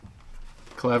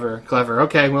Clever.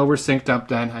 Okay, well, we're synced up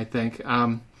then, I think.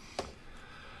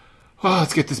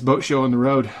 Let's get this boat show on the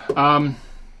road.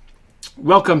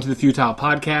 Welcome to the Futile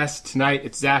Podcast. Tonight,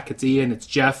 it's Zack, it's Ian, it's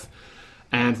Jeff.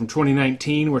 And from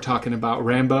 2019, we're talking about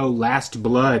Rambo Last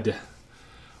Blood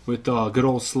with good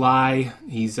old Sly.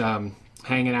 He's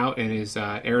hanging out in his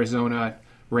Arizona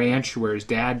ranch where his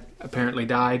dad apparently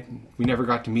died. We never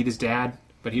got to meet his dad,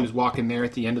 but he was walking there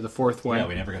at the end of the fourth one. Yeah,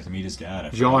 we never got to meet his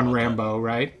dad. John Rambo,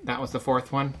 right? That was the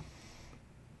fourth one?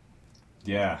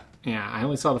 Yeah. Yeah, I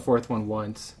only saw the fourth one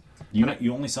once.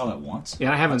 You only saw that once?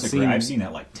 Yeah, I haven't seen... I've seen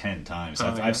that like 10 times.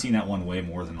 I've seen that one way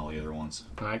more than all the other ones.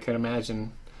 I could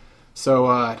imagine.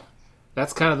 So,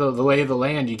 that's kind of the lay of the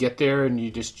land. You get there and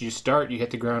you hit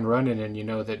the ground running, and you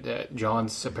know that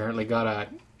John's apparently got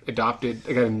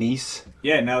a niece.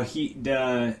 Yeah, now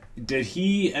did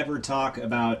he ever talk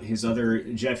about his other...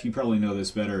 Jeff, you probably know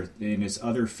this better. In his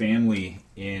other family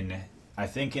I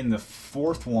think in the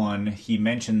fourth one, he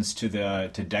mentions to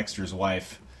Dexter's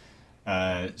wife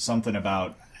something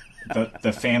about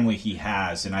the family he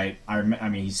has, and I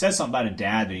mean, he says something about a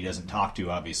dad that he doesn't talk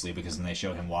to, obviously, because then they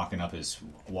show him walking up his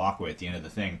walkway at the end of the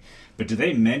thing. But do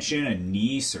they mention a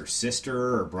niece or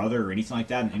sister or brother or anything like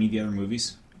that in any of the other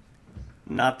movies?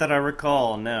 Not that I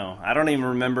recall, no. I don't even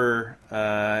remember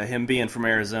him being from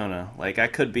Arizona. Like, I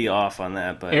could be off on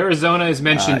that, but Arizona is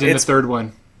mentioned in the third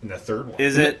one. In the third one,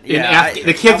 is it?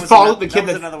 The kid followed the kid.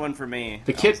 That was another one for me.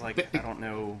 The kid, I don't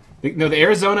know. The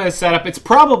Arizona is set up. It's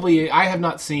probably, I have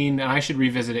not seen, and I should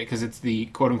revisit it because it's the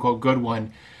quote unquote good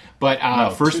one.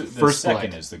 But first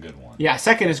second Blood is the good one. Yeah,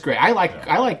 second is great. I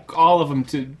like all of them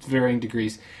to varying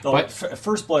degrees. But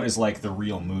First Blood is like the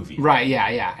real movie, right?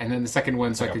 Yeah. And then the second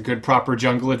one's like a good proper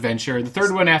jungle adventure. The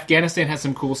third one, Afghanistan, has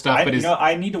some cool stuff.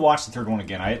 I need to watch the third one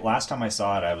again. Last time I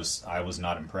saw it, I was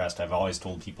not impressed. I've always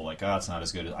told people like, oh, it's not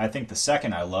as good. I think the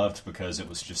second I loved because it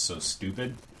was just so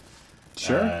stupid.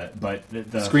 Sure, but the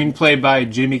screenplay by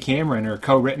Jimmy Cameron or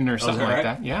co-written or something like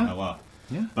that. Yeah. Oh wow.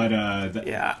 Yeah. But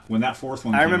when that fourth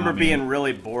one I remember being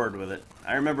really bored with it.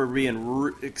 I remember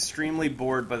being extremely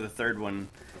bored by the third one.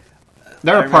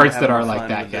 There are parts that are like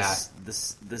that, yeah.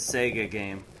 The Sega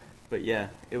game. But yeah,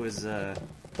 it was...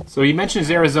 so he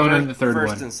mentions Arizona in the third one.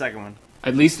 First and second one.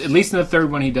 At least in the third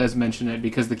one he does mention it,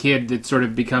 because the kid, it sort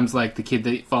of becomes like the kid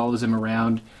that follows him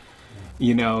around.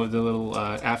 You know, the little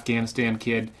Afghanistan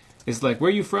kid is like, where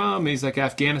are you from? And he's like,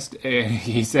 Afghanistan.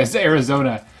 He says,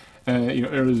 Arizona.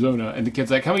 Arizona, and the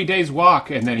kid's like, how many days walk?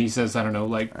 And then he says, I don't know,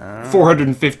 like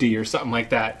 450 or something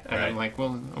like that. And I'm like,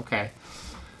 well, okay.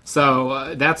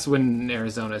 So that's when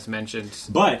Arizona is mentioned.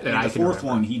 But in the fourth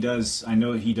one, I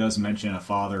know he does mention a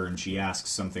father, and she asks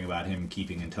something about him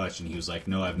keeping in touch, and he was like,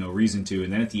 no, I have no reason to.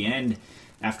 And then at the end,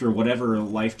 after whatever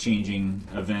life-changing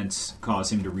events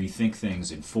cause him to rethink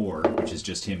things in 4, which is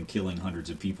just him killing hundreds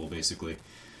of people, basically,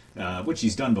 which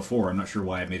he's done before. I'm not sure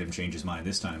why it made him change his mind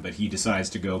this time, but he decides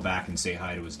to go back and say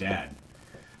hi to his dad.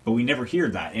 But we never hear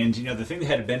that. And the thing that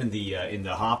had been in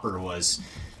the hopper was,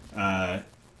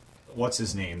 what's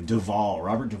his name? Duvall.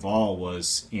 Robert Duvall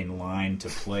was in line to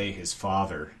play his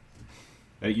father.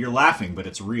 You're laughing, but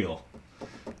it's real.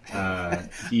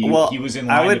 He was in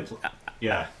line to play.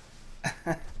 Yeah.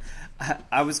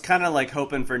 I was kind of like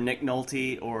hoping for Nick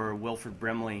Nolte or Wilford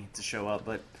Brimley to show up,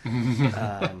 but.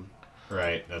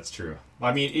 Right, that's true.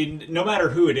 I mean, no matter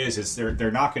who it is,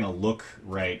 they're not going to look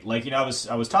right. Like, I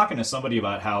was talking to somebody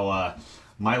about how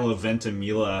Milo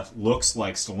Ventimiglia looks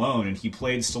like Stallone, and he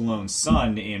played Stallone's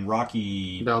son in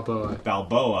Rocky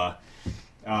Balboa.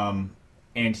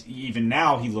 And even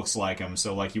now he looks like him.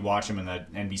 So, like, you watch him in the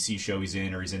NBC show he's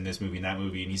in, or he's in this movie and that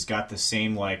movie, and he's got the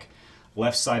same, like,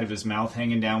 left side of his mouth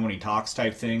hanging down when he talks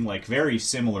type thing. Like, very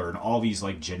similar in all these,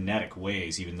 like, genetic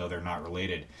ways, even though they're not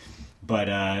related.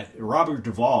 But Robert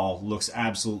Duvall looks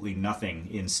absolutely nothing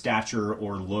in stature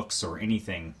or looks or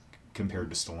anything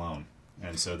compared to Stallone.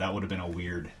 And so that would have been a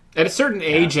weird... At a certain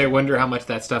age, I wonder how much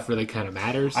that stuff really kind of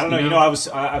matters. I don't know. I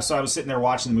was sitting there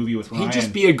watching the movie with Ryan. He'd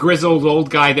just be a grizzled old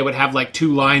guy that would have like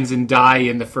 2 lines and die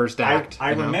in the first act.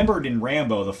 I remembered in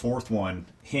Rambo, the fourth one,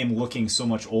 him looking so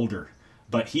much older.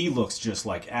 But he looks just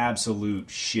like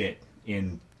absolute shit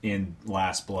in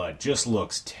Last Blood. Just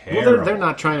looks terrible. Well, they're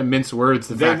not trying to mince words.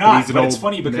 They're not, but it's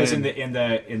funny because in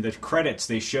the credits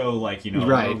they show like a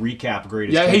recap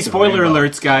greatest. Yeah, hey, spoiler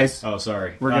alerts, guys. Oh,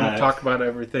 sorry. We're going to talk about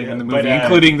everything in the movie,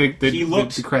 including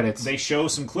the credits. They show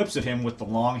some clips of him with the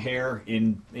long hair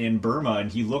in Burma,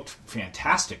 and he looked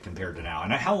fantastic compared to now.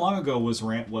 And how long ago was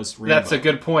Rambo? That's a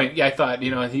good point. Yeah, I thought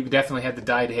he definitely had the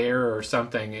dyed hair or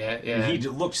something. Yeah. He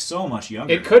looked so much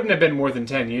younger. It couldn't have been more than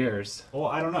 10 years. Well,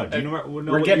 I don't know. Do you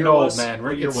know we're getting old, man.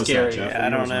 We're getting scary. Yeah, I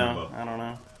don't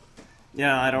know.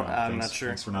 Yeah, I'm not sure.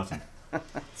 Thanks for nothing.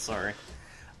 Sorry.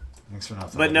 Thanks for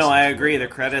not. But no, I agree. The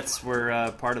credits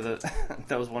were part of the.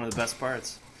 That was one of the best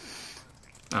parts.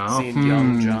 Seeing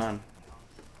young John.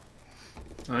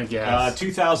 I guess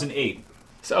 2008.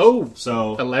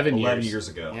 So 11 years. years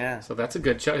ago. Yeah. So that's a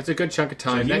good chunk. It's a good chunk of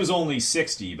time. So he was only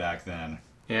 60 back then.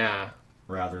 Yeah.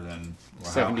 Rather than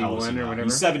 71 or whatever.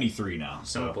 He's 73 now.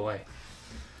 So. Oh boy.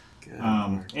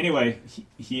 Anyway,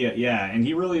 he and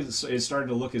he really is starting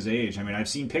to look his age. I mean, I've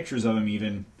seen pictures of him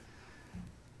even.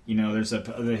 You know, there's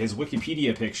his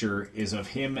Wikipedia picture is of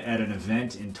him at an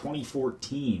event in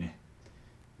 2014,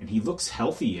 and he looks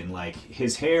healthy, and like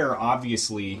his hair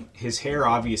obviously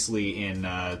in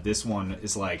this one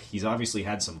is like he's obviously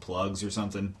had some plugs or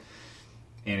something,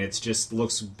 and it's just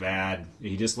looks bad.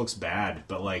 He just looks bad,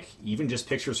 but like even just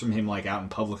pictures from him like out in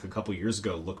public a couple years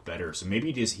ago look better. So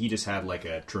maybe he just had like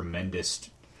a tremendous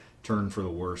turn for the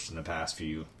worst in the past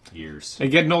few years. Hey,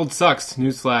 getting old sucks.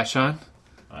 Newsflash, huh?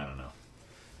 I don't know.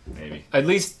 Maybe. At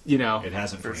least, you know. It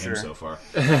hasn't for sure. him so far.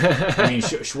 I mean,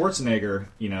 Schwarzenegger,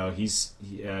 you know, he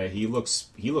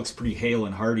looks pretty hale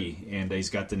and hearty, and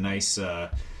he's got the nice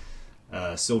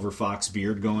silver fox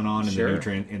beard going on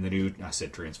in the new I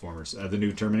said Transformers, the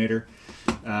new Terminator.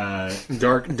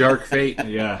 Dark Fate.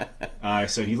 Yeah.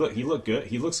 So he looked good.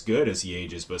 He looks good as he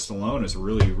ages, but Stallone is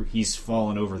he's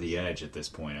fallen over the edge at this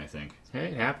point, I think. Hey,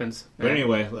 it happens. But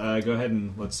anyway, go ahead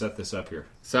and let's set this up here.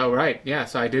 So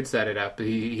so I did set it up.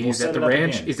 He's at the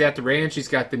ranch. Again. He's at the ranch. He's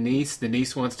got the niece. The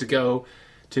niece wants to go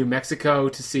to Mexico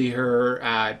to see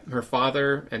her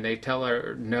father, and they tell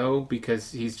her no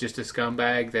because he's just a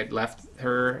scumbag that left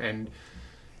her and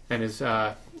his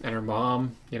and her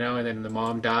mom, you know. And then the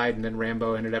mom died, and then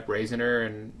Rambo ended up raising her,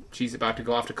 and she's about to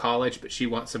go off to college, but she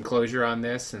wants some closure on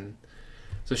this, and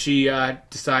so she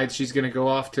decides she's going to go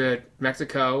off to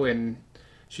Mexico, and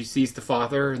she sees the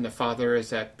father, and the father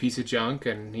is a piece of junk,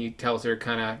 and he tells her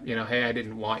kind of, you know, hey, I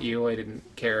didn't want you, I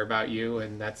didn't care about you,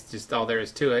 and that's just all there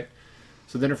is to it.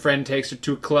 So then her friend takes her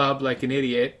to a club like an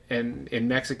idiot and in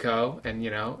Mexico, and,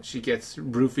 you know, she gets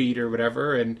roofied or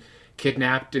whatever, and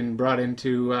kidnapped and brought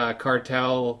into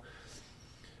cartel,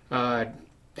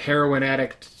 heroin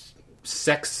addict,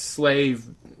 sex slave,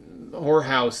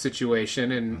 whorehouse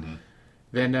situation, and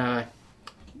then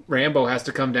Rambo has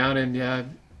to come down and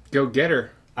go get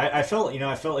her. I felt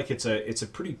like it's a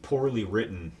pretty poorly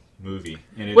written movie.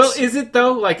 And is it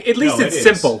though? Like at least it's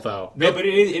simple though. No, but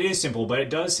it is simple. But it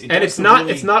does, and it's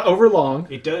not over long.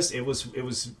 It does. It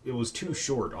was too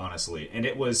short, honestly. And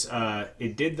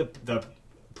it did the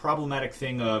problematic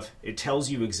thing of it tells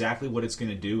you exactly what it's going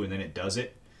to do, and then it does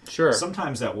it. Sure.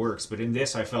 Sometimes that works, but in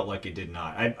this, I felt like it did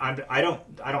not. I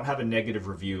don't have a negative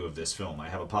review of this film. I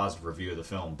have a positive review of the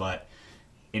film, but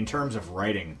in terms of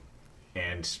writing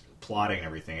and plotting and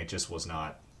everything, it just was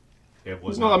not. It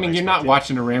was. Well, I mean, you're not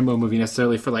watching a Rambo movie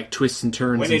necessarily for like twists and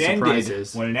turns and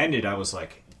surprises. When it ended, I was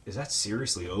like, "Is that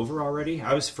seriously over already?"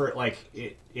 I was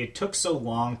it took so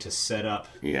long to set up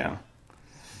the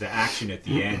action at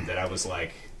the end that I was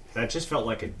like, that just felt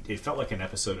like it felt like an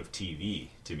episode of TV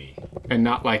to me, and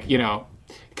not like, you know,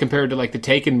 compared to like the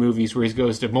Taken movies where he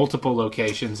goes to multiple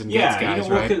locations and gets guys,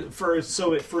 you know, right?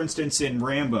 For instance, in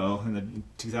Rambo, in the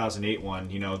 2008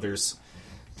 one, you know, there's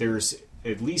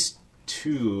at least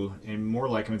two, and more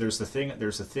like, I mean, there's the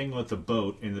thing with the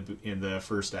boat in the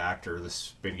first act or the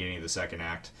beginning of the second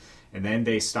act, and then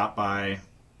they stop by,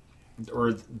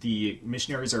 or the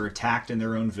missionaries are attacked in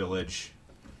their own village.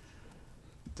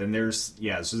 Then there's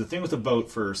the thing with the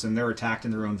boat first, and they're attacked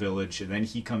in their own village, and then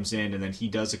he comes in, and then he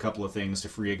does a couple of things to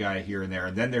free a guy here and there,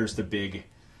 and then there's the big,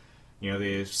 you know,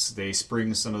 they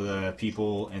spring some of the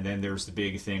people, and then there's the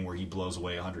big thing where he blows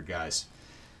away 100 guys.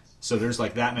 So there's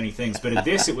like that many things, but at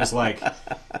this it was like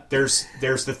there's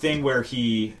the thing where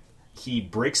he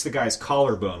breaks the guy's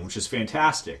collarbone, which is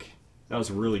fantastic. That was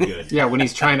really good. Yeah, when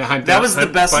he's trying to hunt. That was the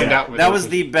best. That was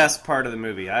the best part of the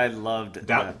movie. I loved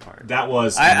that part. That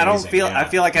was. I don't amazing, feel. I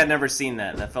feel like I'd never seen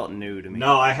that. That felt new to me.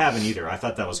 No, I haven't either. I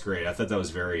thought that was great. I thought that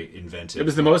was very inventive. It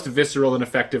was the most visceral and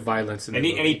effective violence in the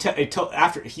movie.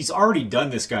 After he's already done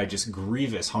this guy just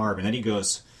grievous harm, and then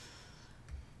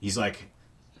he's like,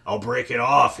 "I'll break it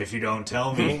off if you don't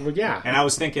tell me." Well, yeah. And I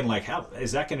was thinking, like, how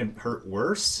is that going to hurt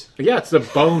worse? Yeah, it's the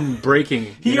bone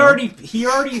breaking. He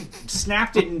already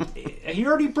snapped it, and he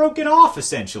already broke it off.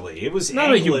 Essentially, it was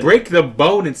no. You break the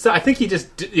bone inside. I think he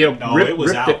just it was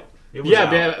ripped out. it. It was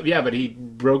out. Yeah, but he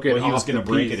broke it. Well, he was going to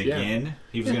break it yeah. again.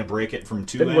 He was going to break it from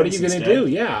two then ends. What are you going to instead. do?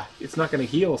 Yeah, it's not going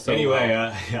to heal. So anyway,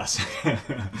 yes.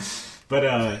 But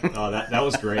that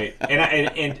was great,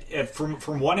 and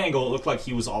from one angle, it looked like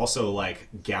he was also like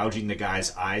gouging the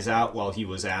guy's eyes out while he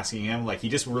was asking him. Like he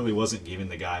just really wasn't giving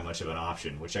the guy much of an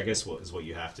option, which I guess is what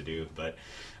you have to do. But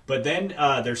But then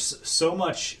there's so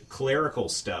much clerical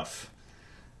stuff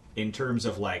in terms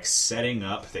of like setting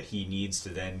up that he needs to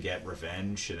then get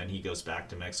revenge, and then he goes back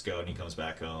to Mexico and he comes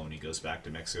back home, and he goes back to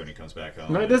Mexico and he comes back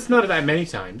home. No, that's not that many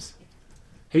times.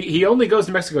 He only goes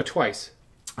to Mexico twice.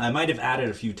 I might have added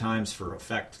a few times for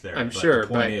effect there. I'm sure, The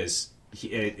point but is,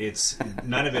 it's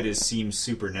none of it seems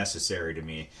super necessary to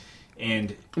me.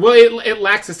 And well, it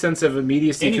lacks a sense of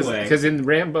immediacy because in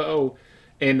Rambo,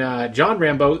 in John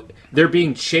Rambo, they're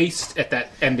being chased at that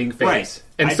ending phase,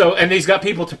 right. And he's got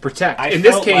people to protect. In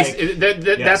this case,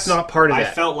 yes, that's not part of that.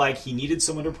 I felt like he needed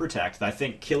someone to protect. I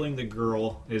think killing the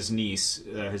girl, his niece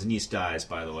dies,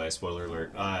 by the way, spoiler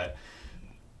alert.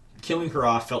 Killing her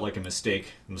off felt like a mistake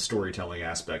in the storytelling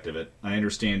aspect of it. I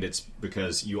understand it's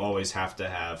because you always have to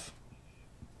have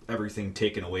everything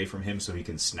taken away from him so he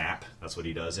can snap. That's what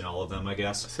he does in all of them, I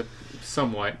guess.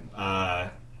 Somewhat.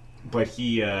 But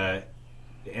he... and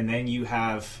then you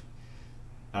have...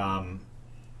 there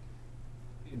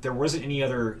wasn't any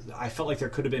other... I felt like there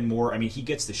could have been more... I mean, he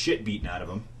gets the shit beaten out of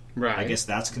him. Right. I guess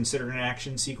that's considered an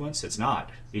action sequence. It's not.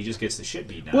 He just gets the shit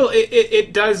beaten out. Well,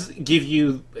 it does give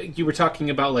you. You were talking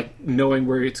about like knowing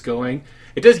where it's going.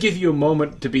 It does give you a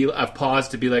moment of pause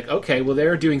to be like, okay, well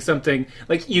they're doing something.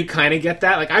 Like you kind of get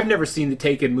that. Like I've never seen the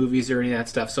Taken movies or any of that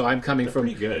stuff, so I'm coming They're from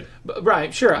pretty good.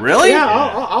 Right? Sure. Really? Yeah.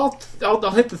 Yeah.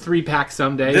 I'll hit the 3-pack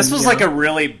someday. This was like a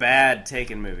really bad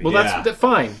Taken movie. Well, that's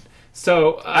fine.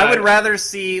 So I would rather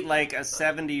see like a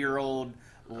 70-year-old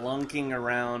lunking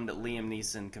around Liam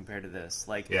Neeson compared to this.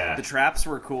 Like the traps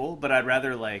were cool, but I'd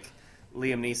rather like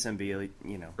Liam Neeson be,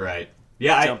 right.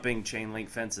 Yeah, jumping chain link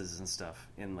fences and stuff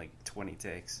in like 20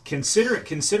 takes.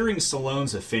 Considering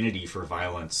Stallone's affinity for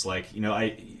violence, like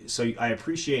I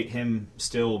appreciate him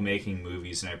still making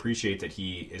movies, and I appreciate that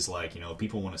he is like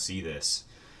people want to see this,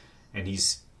 and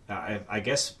he's I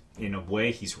guess in a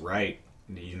way he's right,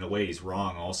 in a way he's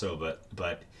wrong also,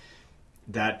 but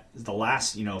that the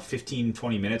last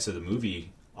 15-20 minutes of the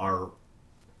movie are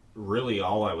really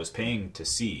all I was paying to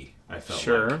see. I felt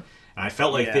sure. like. And I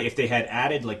felt like if they had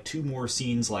added like 2 more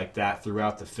scenes like that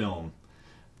throughout the film,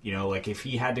 like if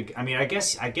he had to, I mean, I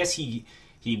guess he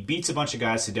beats a bunch of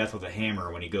guys to death with a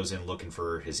hammer when he goes in looking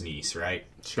for his niece, right?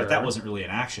 Sure. But that wasn't really an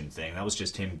action thing. That was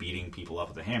just him beating people up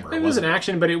with a hammer. It was an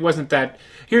action, but it wasn't that.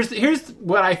 Here's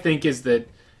what I think is the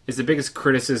biggest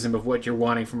criticism of what you're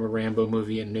wanting from a Rambo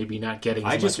movie and maybe not getting.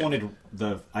 I just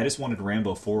wanted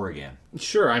Rambo 4 again.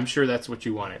 Sure, I'm sure that's what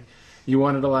you wanted. You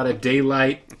wanted a lot of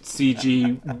daylight,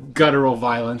 CG, guttural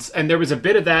violence, and there was a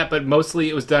bit of that, but mostly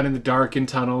it was done in the dark in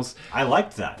tunnels. I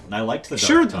liked that. I liked the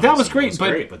dark tunnels. That was great,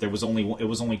 but it was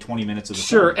only 20 minutes of the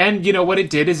film. And you know what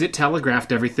it did is it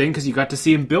telegraphed everything because you got to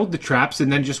see him build the traps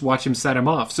and then just watch him set them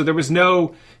off. So there was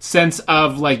no sense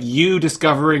of like you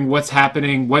discovering what's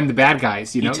happening when the bad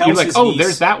guys. You're like, oh,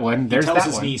 there's that one. There's that one. He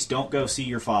tells his niece, "Don't go see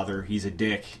your father. He's a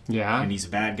dick. Yeah, and he's a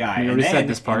bad guy." You already said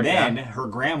this part. And then her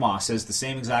grandma says the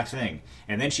same exact thing.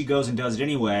 And then she goes and does it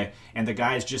anyway, and the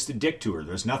guy's just a dick to her.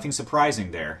 There's nothing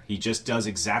surprising there. He just does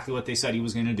exactly what they said he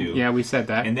was going to do. Yeah, we said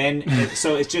that. And then,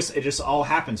 so it just all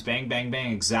happens, bang, bang,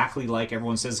 bang, exactly like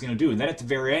everyone says it's going to do. And then at the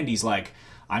very end, he's like,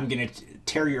 "I'm going to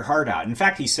tear your heart out." In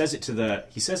fact, he says it to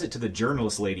the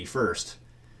journalist lady first.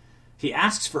 He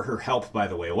asks for her help, by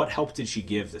the way. What help did she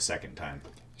give the second time?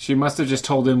 She must have just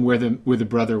told him where the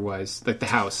brother was, like the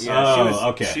house. Yeah,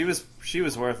 okay. She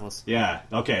was worthless. Yeah.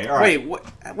 Okay. All right.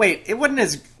 Wait. It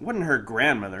wasn't her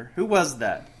grandmother. Who was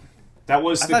that? I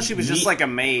thought she was just like a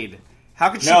maid. How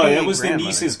could she be it was the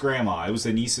niece's grandma. It was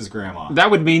the niece's grandma. That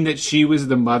would mean that she was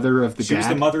the mother of the dad? She was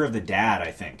the mother of the dad,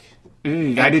 I think.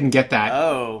 I didn't get that.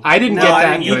 Oh. I didn't get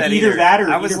that. Either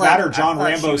that or John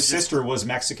Rambo's sister was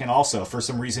Mexican also. For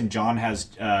some reason, John has...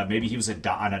 maybe he was an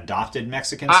adopted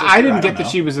Mexican sister. I didn't get that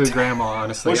she was a grandma,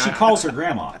 honestly. Well, she calls her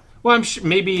grandma. Well,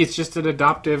 maybe it's just an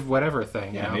adoptive whatever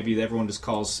thing. Yeah, maybe everyone just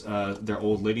calls their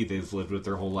old lady they've lived with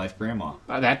their whole life grandma.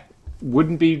 That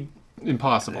wouldn't be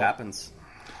impossible. It happens.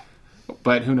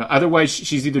 But who knows? Otherwise,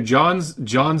 she's either John's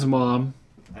mom...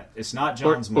 It's not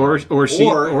John's mom.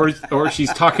 Or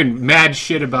she's talking mad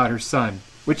shit about her son,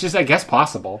 which is, I guess,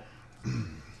 possible.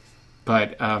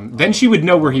 But then she would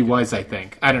know where he was, I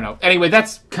think. I don't know. Anyway,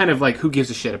 that's kind of like who gives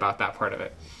a shit about that part of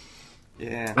it.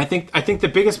 Yeah. I think the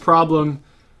biggest problem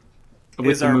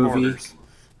with the movie... Borders.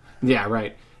 Yeah,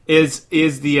 right. Is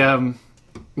the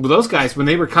Well, those guys, when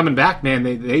they were coming back, man,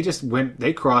 they just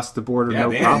they crossed the border,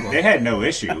 problem. They had no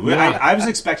issue. I was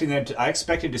expecting them. I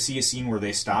expected to see a scene where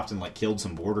they stopped and like killed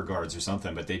some border guards or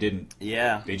something, but they didn't.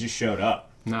 Yeah, they just showed up.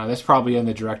 No, that's probably in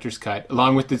the director's cut,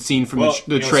 along with the scene from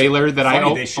the trailer that I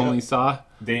only saw.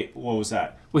 What was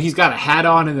that? Well, he's got a hat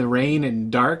on in the rain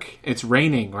and dark. It's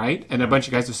raining, right? And a bunch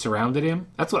of guys have surrounded him.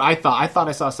 That's what I thought. I thought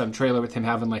I saw some trailer with him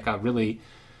having like a really,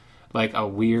 like a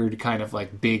weird kind of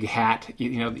like big hat, that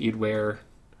you'd wear,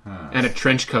 and a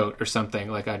trench coat or something,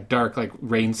 like a dark like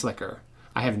rain slicker.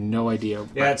 I have no idea.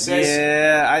 Yeah, it says.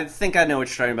 Yeah, I think I know what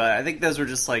you're talking about. I think those were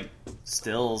just like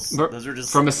stills. Those are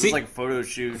just like photo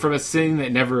shoot from a scene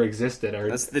that never existed.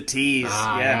 That's the tease.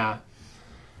 Yeah.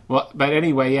 Well, but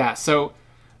anyway, yeah. So,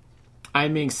 I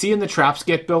mean, seeing the traps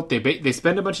get built, they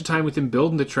spend a bunch of time with him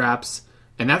building the traps,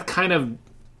 and that kind of,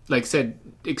 like I said,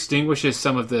 extinguishes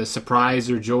some of the surprise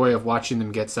or joy of watching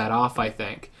them get set off. I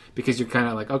think because you're kind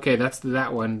of like, okay, that's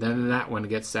that one, then that one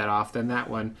gets set off, then that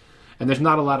one, and there's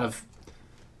not a lot of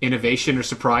innovation or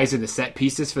surprise in the set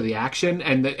pieces for the action,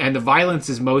 and the violence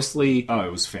is mostly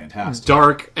it was fantastic,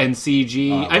 dark and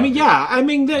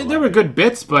CG. There were good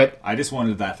bits, but I just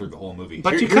wanted that through the whole movie.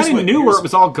 But you kind of knew where it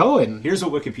was all going. Here's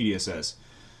what Wikipedia says: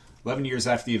 11 years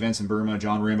after the events in Burma,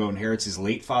 John Rambo inherits his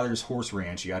late father's horse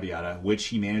ranch, yada yada, which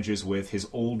he manages with his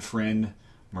old friend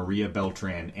Maria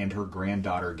Beltran and her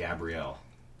granddaughter Gabrielle.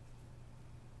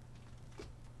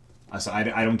 So I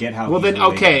don't get how. Well then,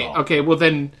 okay. Well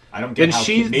then, I don't get how.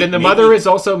 Then the mother is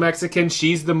also Mexican.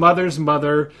 She's the mother's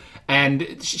mother,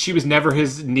 and she was never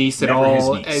his niece at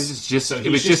all. It was just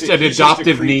an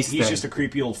adoptive niece. He's just a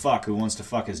creepy old fuck who wants to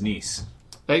fuck his niece.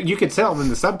 You could tell in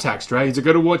the subtext, right? He's like,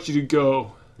 "I don't want you to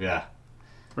go." Yeah.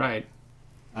 Right.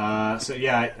 So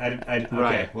yeah, okay.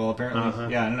 Right. Well,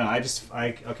 apparently, yeah. I don't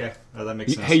know. Okay. Oh, that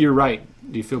makes sense. Hey, you're right.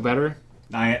 Do you feel better?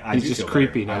 He's just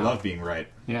creepy now. I love being right.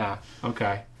 Yeah.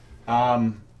 Okay.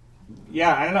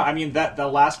 Yeah, I don't know. I mean, the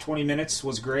last 20 minutes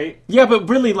was great. Yeah, but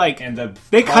really, like, and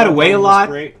they cut away a lot.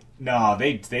 Great. No,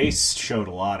 they showed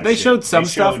a lot of They shit. showed some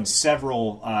stuff. They showed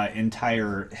several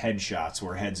entire headshots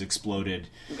where heads exploded.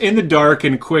 In the dark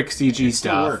and quick CG it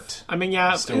stuff. Worked. I mean,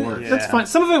 yeah, it still worked. That's fine.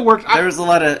 Some of it worked. There was a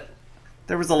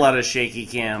lot of shaky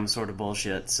cam sort of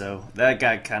bullshit, so that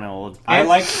got kind of old. I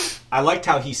liked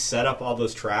how he set up all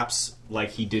those traps like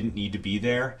he didn't need to be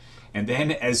there. And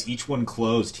then, as each one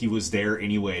closed, he was there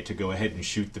anyway to go ahead and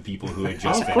shoot the people who had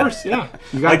just of course, yeah.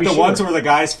 Like the ones where the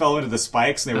guys fell into the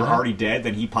spikes and they were already dead,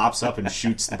 then he pops up and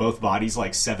shoots both bodies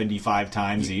like 75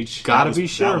 times each. Gotta be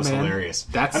sure, man. That was hilarious.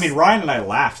 I mean, Ryan and I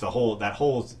laughed that whole that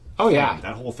whole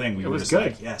thing. We were just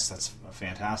good. Like, yes, that's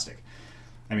fantastic.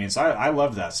 I mean, so I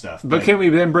loved that stuff. But can we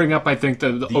then bring up, I think,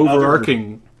 the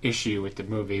overarching issue with the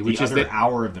movie, which is that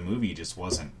hour of the movie just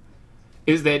wasn't.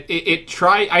 Is that it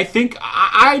tried... I think...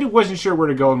 I wasn't sure where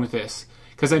to go with this.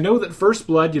 Because I know that First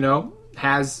Blood,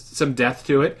 has some depth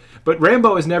to it. But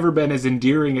Rambo has never been as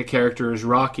endearing a character as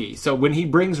Rocky. So when he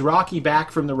brings Rocky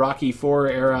back from the Rocky IV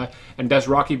era and does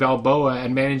Rocky Balboa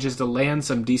and manages to land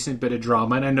some decent bit of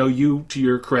drama, and I know you, to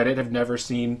your credit, have never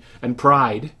seen... And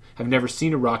Pride have never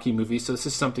seen a Rocky movie, so this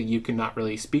is something you cannot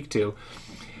really speak to.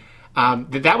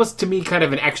 That was, to me, kind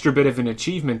of an extra bit of an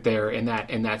achievement there in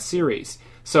that series.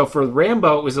 So for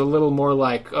Rambo, it was a little more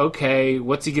like, okay,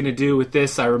 what's he going to do with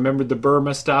this? I remembered the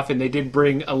Burma stuff, and they did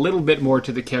bring a little bit more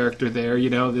to the character there,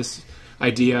 this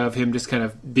idea of him just kind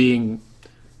of being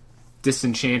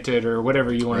disenchanted or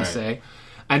whatever you want to say.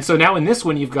 And so now in this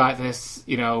one, you've got this,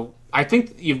 I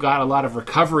think you've got a lot of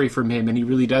recovery from him, and he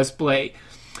really does play.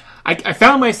 I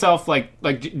found myself like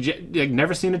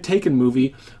never seen a Taken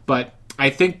movie, but I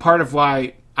think part of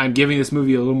why I'm giving this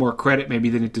movie a little more credit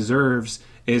maybe than it deserves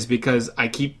is because I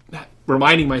keep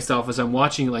reminding myself as I'm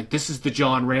watching, like, this is the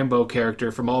John Rambo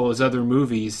character from all those other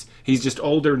movies. He's just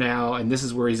older now, and this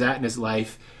is where he's at in his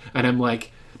life. And I'm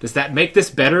like, does that make this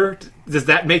better? Does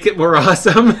that make it more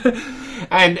awesome?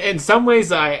 And in some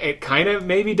ways, it kind of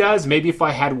maybe does. Maybe if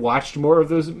I had watched some of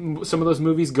those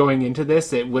movies going into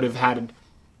this, it would have had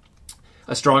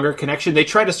a stronger connection. They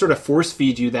try to sort of force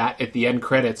feed you that at the end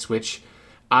credits, which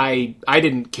I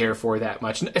didn't care for that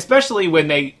much, especially when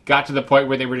they got to the point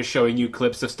where they were just showing you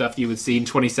clips of stuff you would see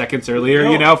 20 seconds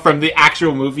earlier, from the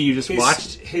actual movie you just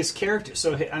watched. His character,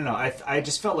 so I don't know, I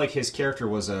just felt like his character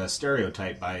was a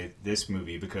stereotype by this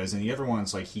movie, because in the other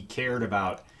ones, like, he cared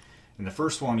about, in the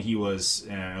first one, he was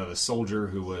the soldier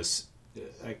who was,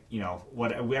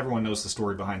 what everyone knows the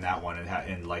story behind that one,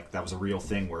 and like that was a real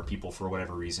thing where people, for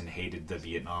whatever reason, hated the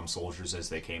Vietnam soldiers as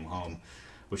they came home,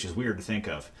 which is weird to think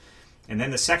of. And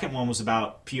then the second one was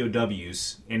about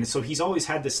POWs, and so he's always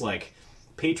had this, like,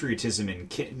 patriotism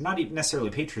and not even necessarily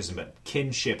patriotism, but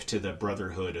kinship to the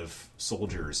Brotherhood of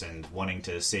Soldiers and wanting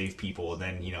to save people. And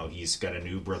then he's got a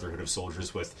new Brotherhood of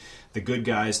Soldiers with the good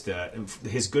guys,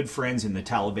 his good friends in the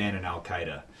Taliban and Al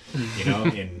Qaeda.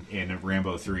 In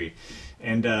Rambo 3,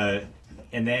 and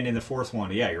then in the fourth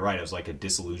one, yeah, you're right. It was like a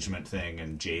disillusionment thing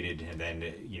and jaded, and then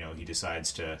he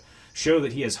decides to show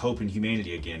that he has hope in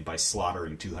humanity again by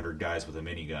slaughtering 200 guys with a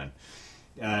minigun.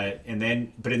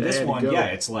 But in this one, yeah,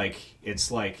 it's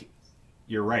like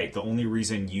you're right. The only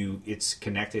reason it's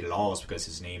connected at all is because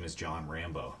his name is John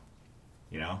Rambo.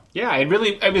 Yeah,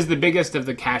 it was the biggest of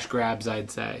the cash grabs,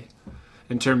 I'd say,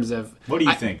 in terms of. What do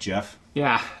you think, Jeff?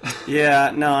 Yeah.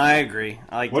 Yeah, no, I agree.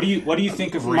 What do you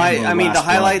think of Rambo?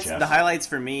 The highlights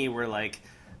for me were like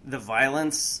the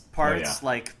violence parts,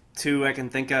 like two I can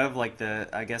think of, like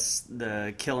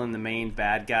the killing the main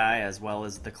bad guy as well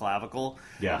as the clavicle.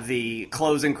 Yeah. The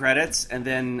closing credits, and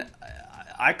then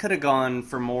I could have gone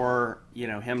for more,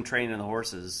 him training the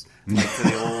horses, like to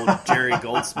the old Jerry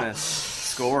Goldsmith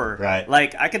score. Right.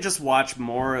 Like I could just watch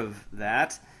more of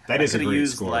that. That is a great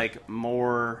score. Like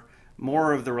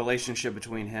more of the relationship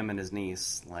between him and his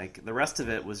niece. Like the rest of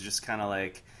it was just kind of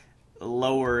like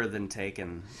lower than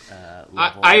Taken.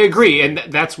 I agree, and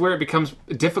that's where it becomes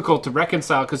difficult to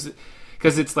reconcile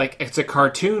because it's like it's a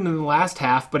cartoon in the last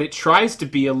half, but it tries to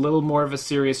be a little more of a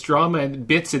serious drama and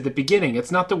bits at the beginning.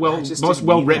 It's not the most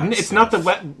well written. It's not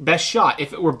the best shot.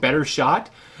 If it were better shot,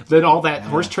 then all that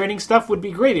horse training stuff would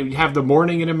be great. It would have the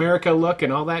Morning in America look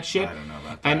and all that shit. I don't know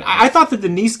about that. And I thought that the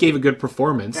niece gave a good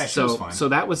performance. Yeah, she was fine. So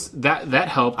that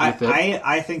helped with it.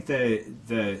 I think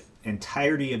the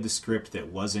entirety of the script that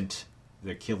wasn't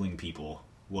the killing people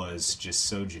was just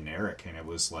so generic, and it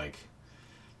was like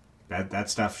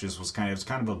that stuff just was kind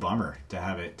of a bummer to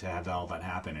have all that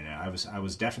happen. And I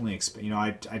was definitely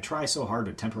I try so hard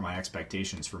to temper my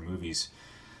expectations for movies,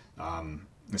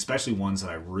 especially ones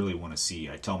that I really want to see.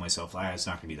 I tell myself it's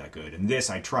not going to be that good, and this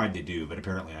I tried to do, but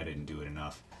apparently I didn't do it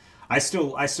enough. I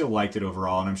still liked it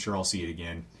overall, and I'm sure I'll see it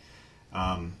again.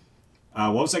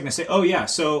 What was I going to say? Oh yeah,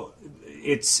 so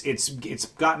it's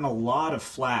gotten a lot of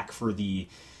flack for the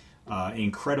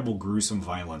incredible gruesome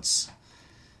violence,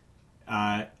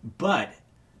 but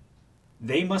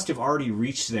they must have already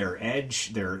reached their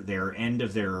edge, their end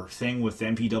of their thing with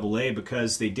MPAA,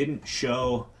 because they didn't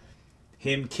show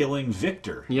him killing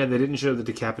Victor. Yeah, they didn't show the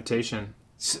decapitation,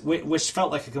 which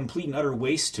felt like a complete and utter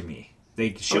waste to me.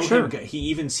 They showed him. He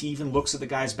even looks at the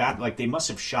guy's back. Like they must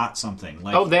have shot something.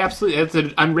 Like, they absolutely. It's an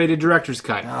unrated director's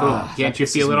cut. Can't you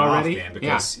feel it already?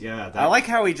 I like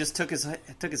how he just took his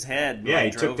head. Yeah,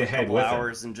 he took the head with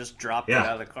hours and just dropped it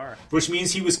out of the car. Which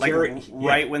means he was carrying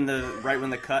right when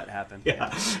the cut happened.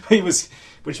 Yeah, he was.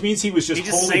 Which means he was just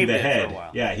holding the head. For a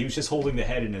while. Yeah, he was just holding the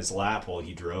head in his lap while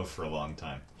he drove for a long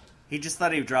time. He just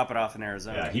thought he'd drop it off in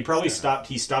Arizona. Yeah, he probably stopped.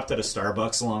 He stopped at a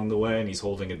Starbucks along the way, and he's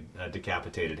holding a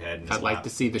decapitated head in his I'd like to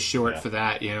see the short for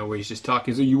that. Where he's just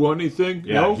talking. So you want anything?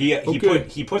 Yeah, no?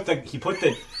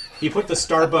 He put the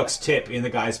Starbucks tip in the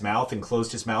guy's mouth and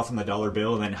closed his mouth on the dollar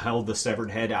bill, and then held the severed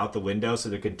head out the window so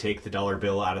they could take the dollar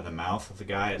bill out of the mouth of the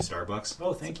guy at Starbucks.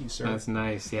 Oh, thank you, sir. That's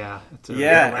nice. Yeah.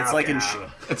 It's like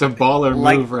it's a baller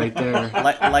move right there.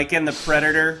 like in the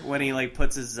Predator when he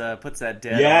puts that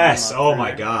dead. Yes. Oh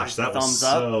my gosh, that was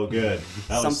so good.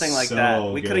 Something like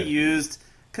that. We could have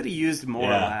used more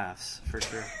laughs for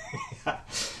sure.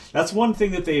 That's one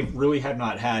thing that they really have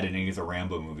not had in any of the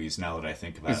Rambo movies, now that I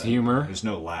think about it. Humor. There's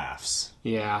no laughs.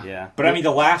 Yeah. But I mean,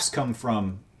 the laughs come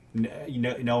from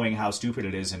knowing how stupid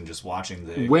it is and just watching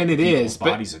the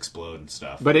bodies explode and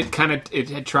stuff. But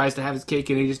it tries to have its cake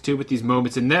and eat it too with these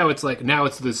moments. And now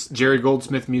it's this Jerry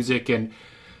Goldsmith music and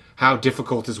how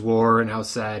difficult is war and how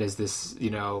sad is this,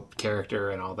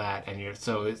 character and all that. And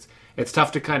so it's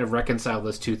tough to kind of reconcile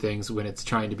those two things when it's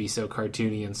trying to be so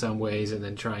cartoony in some ways and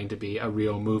then trying to be a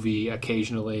real movie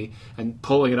occasionally and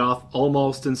pulling it off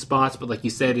almost in spots. But like you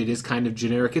said, it is kind of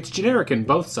generic. It's generic in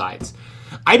both sides.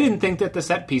 I didn't think that the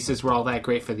set pieces were all that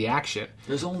great for the action.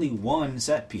 There's only one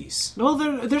set piece. Well,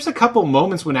 there's a couple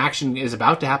moments when action is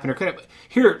about to happen.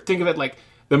 Here, think of it like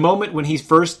the moment when he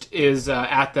first is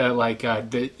at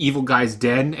the evil guy's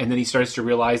den, and then he starts to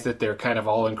realize that they're kind of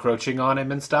all encroaching on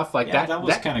him and stuff like that. That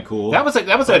was kind of cool. That was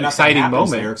an exciting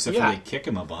moment. There, except for they kick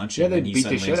him a bunch. Yeah, and they then beat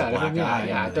the shit out of him.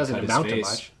 Yeah, it doesn't amount to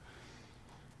much.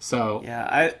 So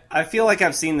I feel like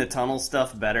I've seen the tunnel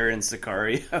stuff better in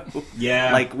Sicario.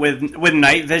 Yeah, like with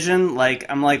night vision. Like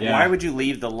I'm like, why would you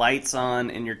leave the lights on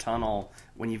in your tunnel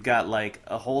when you've got like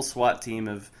a whole SWAT team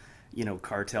of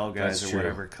cartel guys or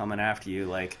whatever coming after you?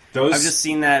 Like I've just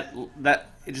seen that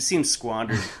it just seems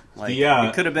squandered. Like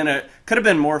it could have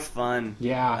been more fun.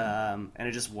 Yeah, and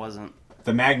it just wasn't.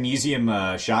 The magnesium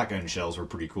shotgun shells were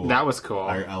pretty cool. That was cool.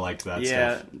 I liked that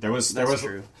yeah, stuff. There was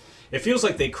true. It feels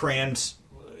like they crammed,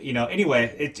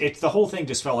 anyway, it the whole thing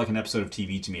just felt like an episode of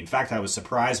TV to me. In fact, I was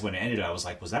surprised when it ended. I was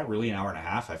like, was that really an hour and a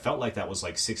half? I felt like that was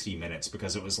like 60 minutes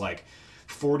because it was like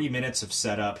 40 minutes of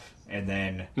setup and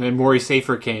then Maury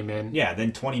Safer came in. Yeah,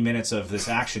 then 20 minutes of this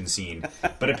action scene.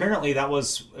 But apparently it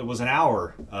was an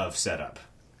hour of setup.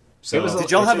 So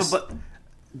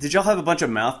Did y'all have a bunch of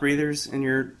mouth breathers in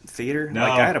your theater? No.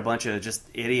 Like I had a bunch of just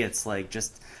idiots, like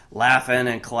just laughing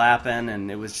and clapping,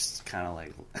 and it was just kind of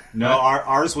like. No,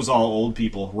 ours was all old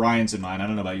people. Ryan's and mine. I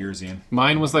don't know about yours, Ian.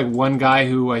 Mine was like one guy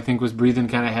who I think was breathing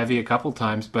kind of heavy a couple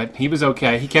times, but he was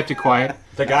okay. He kept it quiet.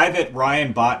 The guy that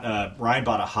Ryan bought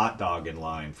a hot dog in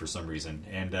line for some reason,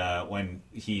 and when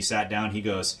he sat down, he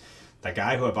goes, "The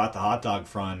guy who I bought the hot dog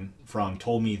from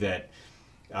told me that."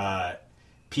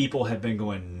 People have been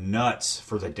going nuts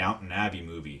for the Downton Abbey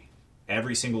movie.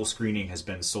 Every single screening has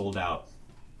been sold out.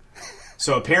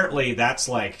 So apparently that's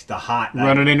like the hot...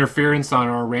 Running interference on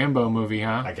our Rambo movie,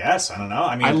 huh? I guess. I don't know.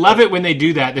 I mean, I love it when they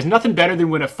do that. There's nothing better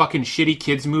than when a fucking shitty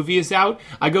kids movie is out.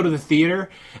 I go to the theater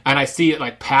and I see it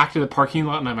like packed in the parking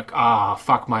lot and I'm like,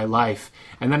 fuck my life.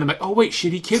 And then I'm like, oh wait,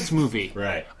 shitty kids movie.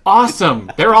 Right.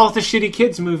 Awesome. They're all at the shitty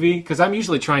kids movie because I'm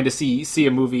usually trying to see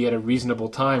a movie at a reasonable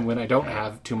time when I don't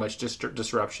have too much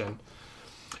disruption.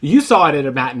 You saw it at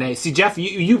a matinee. See, Jeff,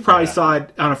 you probably saw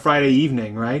it on a Friday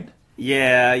evening, right?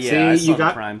 Yeah. See, I saw you got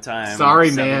the prime time.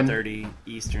 Sorry, man. 7:30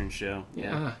 Eastern show.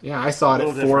 Yeah. I saw it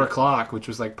at 4 o'clock, which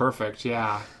was like perfect.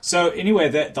 Yeah. So anyway,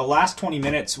 the last 20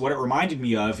 minutes, what it reminded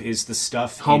me of is the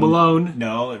stuff. Home Alone.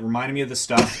 No, it reminded me of the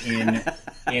stuff in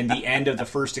the end of the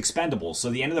first Expendables.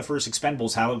 So the end of the first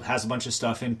Expendables has a bunch of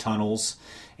stuff in tunnels,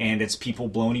 and it's people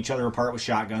blowing each other apart with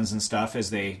shotguns and stuff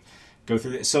as they go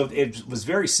through it. So it was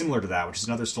very similar to that, which is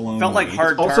another Stallone Felt movie. like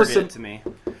Hard Target to me.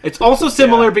 It's also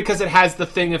similar because it has the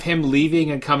thing of him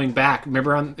leaving and coming back.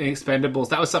 Remember on the Expendables,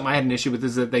 that was something I had an issue with,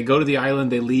 is that they go to the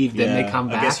island, they leave, then they come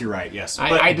back. I guess you're right, yes.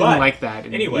 I didn't like that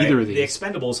in either of these. The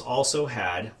Expendables also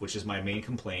had, which is my main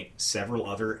complaint, several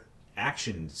other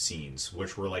action scenes,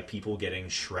 which were like people getting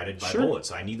shredded by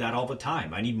bullets. I need that all the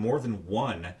time. I need more than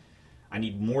one. You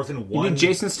need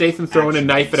Jason Statham throwing a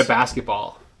knife at a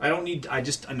basketball. I don't need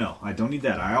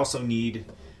that. I also need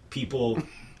people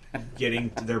getting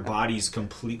their bodies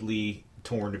completely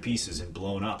torn to pieces and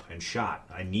blown up and shot.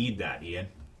 I need that, Ian.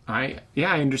 I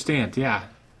understand. Yeah.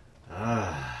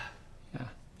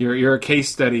 You're a case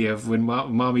study of when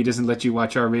mommy doesn't let you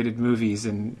watch R-rated movies,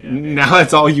 and now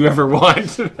that's all you ever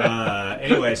want.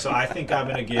 Anyway, so I think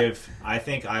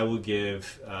I will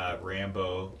give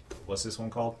Rambo. What's this one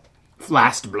called?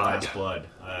 Last Blood.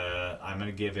 I'm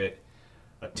going to give it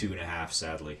a 2.5,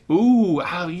 sadly. Ooh,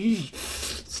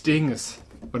 stings.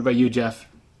 What about you, Jeff?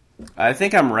 I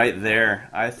think I'm right there.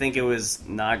 I think it was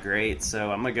not great,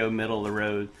 so I'm going to go middle of the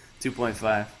road,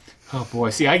 2.5. Oh,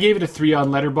 boy. See, I gave it a 3 on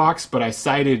Letterboxd, but I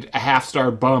cited a half-star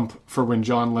bump for when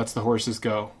John lets the horses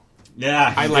go.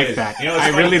 Yeah, I like that.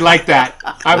 I really like that.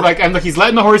 I'm like, he's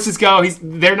letting the horses go.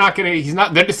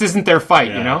 This isn't their fight,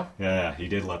 you know? Yeah, he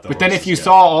did let the horses go. But then if you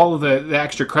saw all of the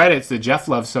extra credits that Jeff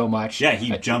loves so much... Yeah,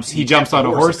 he jumps on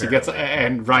a horse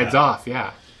and rides off,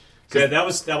 yeah. Yeah, that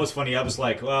was funny. I was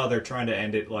like, well, they're trying to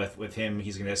end it with him.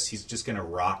 He's just gonna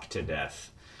rock to death.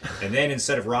 And then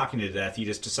instead of rocking to death, he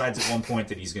just decides at one point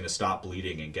that he's going to stop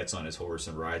bleeding and gets on his horse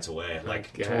and rides away,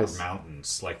 like toward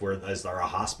mountains. Like, is there a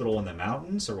hospital in the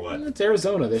mountains or what? It's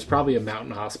Arizona. There's probably a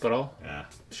mountain hospital. Yeah.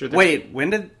 Sure.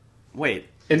 Did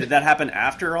that happen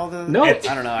after all the... No. I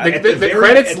don't know. The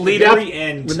credits lead up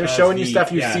when they're showing you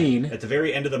stuff you've seen. At the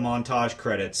very end of the montage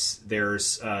credits,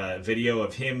 there's a video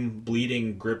of him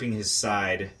bleeding, gripping his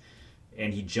side,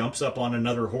 and he jumps up on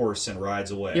another horse and rides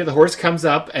away. Yeah, the horse comes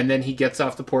up, and then he gets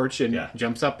off the porch and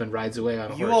jumps up and rides away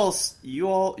on a horse.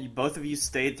 Both of you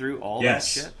stayed through all that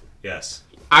shit? Yes.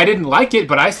 I didn't like it,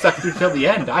 but I stuck through till the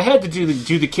end. I had to do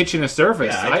the kitchen a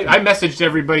service. Yeah, I messaged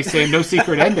everybody saying no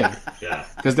secret ending. Yeah.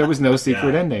 Because there was no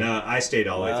secret ending. No, I stayed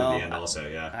all the way to the end also,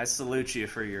 yeah. I salute you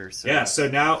for your Yeah,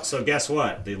 service. so guess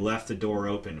what? They left the door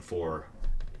open for...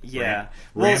 Yeah.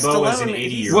 Rambo was an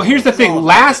 80-year-old. Well, here's the thing.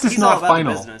 Last is not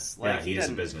final. He is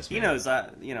a businessman. He knows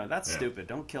that, that's stupid.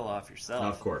 Don't kill off yourself.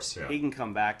 Of course, yeah. He can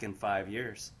come back in 5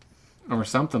 years. Or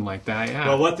something like that, yeah.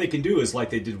 Well, what they can do is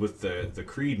like they did with the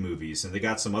Creed movies, and they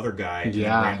got some other guy, and then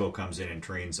Rambo comes in and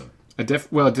trains him.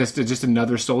 Just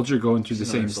another soldier going through the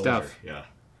same stuff. Yeah.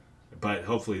 But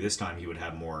hopefully this time he would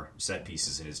have more set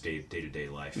pieces in his day-to-day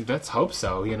life. Let's hope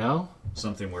so,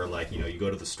 Something where, like, you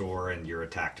go to the store and you're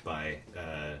attacked by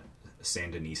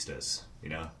Sandinistas,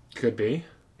 Could be.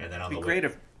 And then on the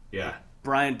way... Yeah.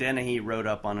 Brian Dennehy rode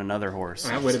up on another horse.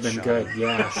 That would have been good,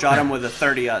 yeah. Shot him with a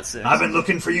 30-06. I've been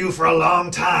looking for you for a long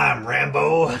time,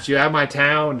 Rambo. Why don't you have my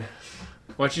town?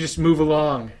 Why don't you just move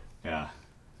along? Yeah.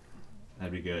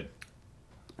 That'd be good.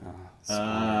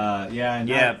 Yeah,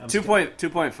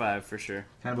 2.5 for sure.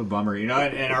 Kind of a bummer. And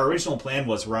our original plan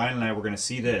was Ryan and I were going to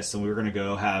see this, and we were going to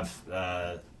go have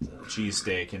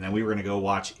cheesesteak, and then we were going to go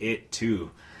watch It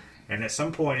 2. And at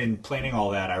some point in planning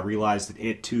all that, I realized that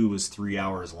It 2 was 3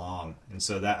 hours long. And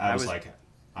so that I was like,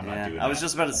 I'm not doing that. I was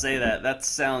just about to say that. That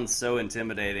sounds so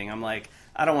intimidating. I'm like,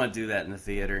 I don't want to do that in the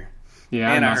theater.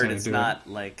 Yeah, and I heard it's not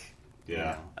like...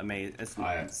 Yeah, amazing.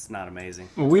 It's not amazing.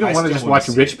 Well, we don't want to just watch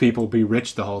rich people be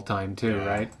rich the whole time, too,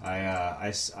 right?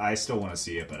 I still want to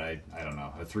see it, but I don't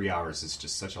know. 3 hours is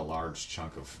just such a large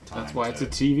chunk of time. That's why it's a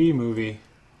TV movie.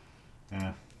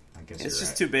 Yeah, I guess it's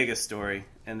just too big a story,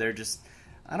 and they're just.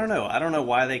 I don't know. I don't know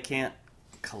why they can't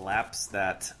collapse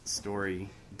that story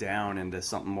down into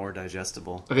something more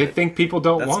digestible. They think people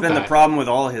don't want that. That's been the problem with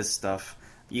all his stuff.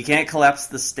 You can't collapse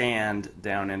The Stand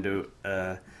down into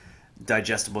a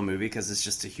digestible movie because it's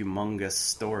just a humongous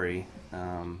story.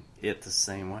 It the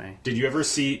same way. Did you ever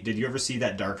see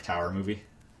that Dark Tower movie?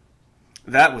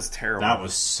 That was terrible. That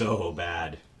was so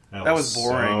bad. That was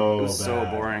boring. It was so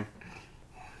boring.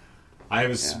 I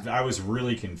was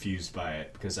really confused by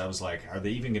it because I was like, are they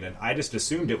even gonna? I just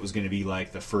assumed it was gonna be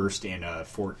like the first in a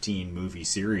 14 movie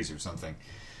series or something,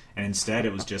 and instead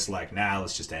it was just like, nah,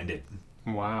 let's just end it.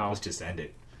 Wow, let's just end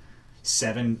it.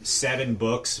 Seven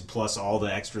books plus all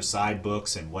the extra side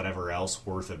books and whatever else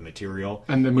worth of material.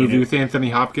 And the movie with Anthony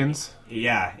Hopkins.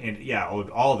 Yeah,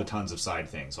 all the tons of side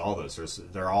things. All those,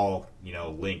 they're all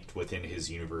linked within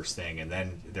his universe thing. And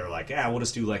then they're like, we'll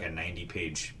just do like a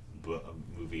 90-page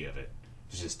movie of it.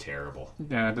 It's just terrible.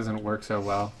 Yeah, it doesn't work so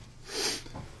well.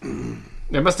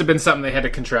 There must have been something they had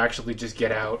to contractually just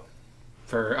get out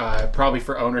for probably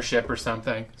for ownership or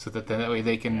something, so that way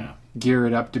they can gear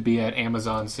it up to be an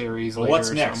Amazon series. Well, later what's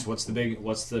or next? Something.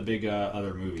 What's the big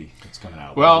other movie that's coming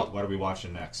out? Well, what are we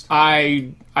watching next?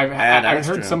 I've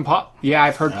heard some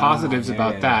I've heard positives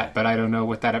about that, but I don't know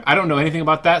what that. I don't know anything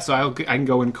about that, so I can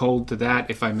go in cold to that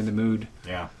if I'm in the mood.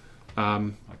 Yeah,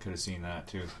 I could have seen that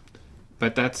too.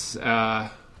 But that's it,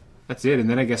 and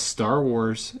then I guess Star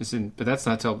Wars is in, but that's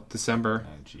not till December.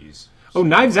 Oh, jeez. Oh,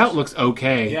 Knives Out looks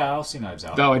okay. Yeah, I'll see Knives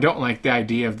Out. Though I don't like the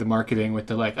idea of the marketing with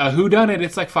the whodunit.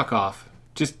 It's like, fuck off.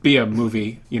 Just be a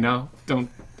movie, Don't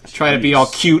try to be all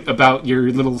cute about your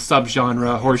little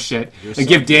subgenre horseshit and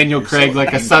give Daniel Craig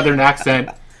like a southern accent.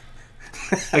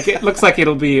 Like it looks like it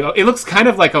looks kind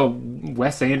of like a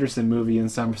Wes Anderson movie in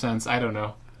some sense. I don't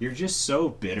know. You're just so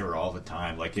bitter all the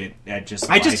time.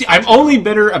 I'm only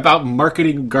bitter about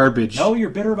marketing garbage. No, you're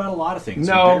bitter about a lot of things.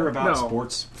 No, you're bitter about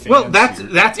sports fans. Well,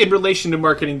 that's in relation to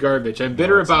marketing garbage. I'm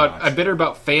bitter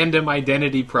about fandom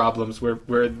identity problems where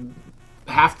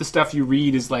half the stuff you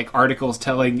read is like articles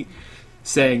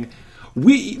saying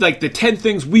we like the 10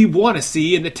 things we want to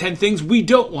see and the 10 things we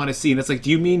don't want to see, and it's like,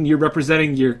 do you mean you're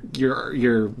representing your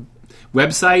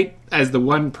website as the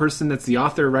one person that's the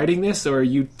author writing this, or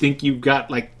you think you've got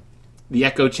like the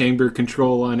echo chamber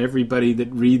control on everybody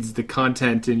that reads the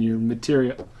content in your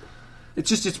material?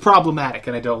 It's problematic,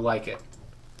 and I don't like it.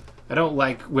 I don't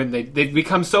like when they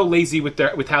become so lazy with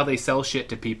how they sell shit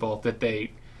to people that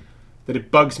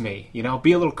it bugs me.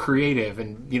 Be a little creative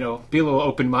and be a little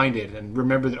open-minded, and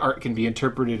remember that art can be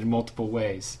interpreted in multiple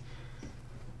ways.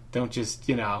 Don't just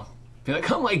be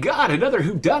like, oh my god, another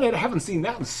whodunit. I haven't seen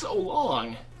that in so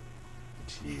long.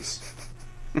 Jeez.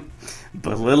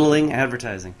 Belittling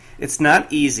advertising. It's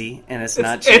not easy, and it's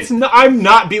not cheap. I'm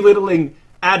not belittling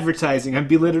advertising. I'm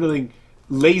belittling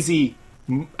lazy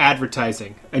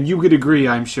advertising. And you would agree,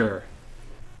 I'm sure.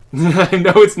 I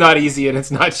know it's not easy and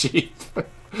it's not cheap.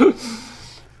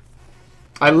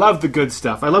 I love the good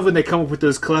stuff. I love when they come up with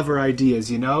those clever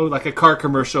ideas, like a car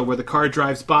commercial where the car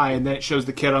drives by and then it shows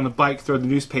the kid on the bike throw the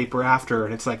newspaper after,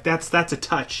 and it's like, that's a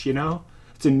touch,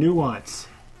 It's a nuance.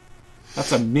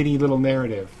 That's a mini little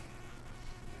narrative.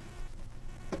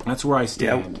 That's where I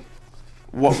stand. Yeah.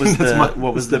 What was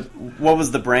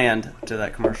the brand to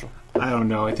that commercial? I don't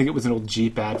know. I think it was an old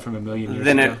Jeep ad from a million years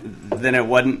ago. Then it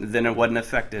wasn't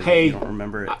effective. Hey, you don't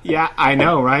remember it. Yeah, I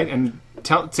know, right? And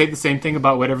say the same thing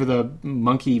about whatever the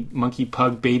monkey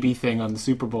pug baby thing on the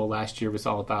Super Bowl last year was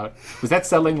all about. Was that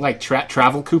selling like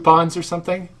travel coupons or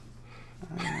something?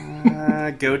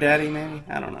 GoDaddy, maybe?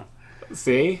 I don't know.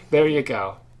 See? There you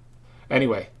go.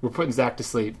 Anyway, we're putting Zack to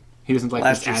sleep. He doesn't like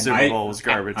last year's Super Bowl was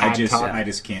garbage. I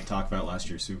just can't talk about last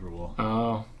year's Super Bowl.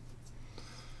 Oh.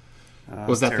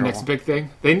 Was that terrible. The next big thing?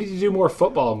 They need to do more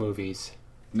football movies.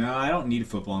 No, I don't need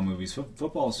football movies.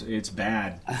 Football's it's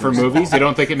bad for movies. You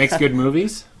don't think it makes good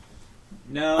movies?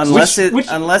 No, unless which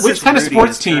kind of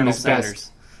sports team is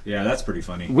best? Yeah, that's pretty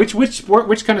funny. Which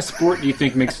kind of sport do you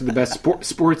think makes for the best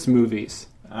sports movies?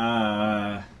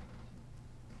 I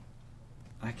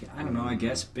don't know. I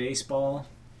guess baseball,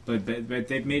 but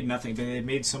they've made nothing. They've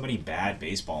made so many bad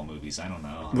baseball movies. I don't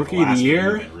know. Rookie of the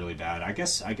Year, been really bad. I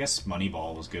guess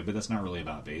Moneyball was good, but that's not really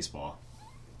about baseball.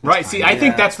 Right. See, I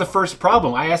think that's the first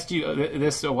problem. I asked you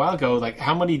this a while ago. Like,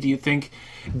 how many do you think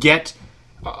get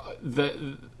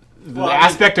the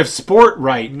aspect of sport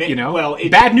right? You know,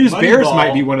 Bad News Bears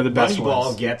might be one of the best ones.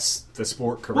 Moneyball gets the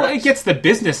sport correct. Well, it gets the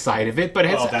business side of it, but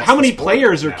how many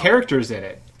players or characters in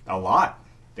it? A lot.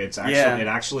 It's actually it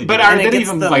actually. But are they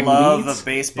even the like love leads? Of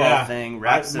baseball thing?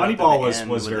 Moneyball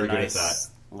was very good at that.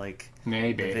 Like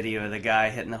maybe the video of the guy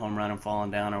hitting the home run and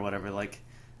falling down or whatever. Like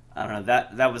I don't know.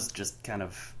 That was just kind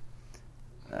of.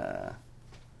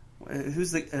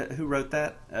 Who wrote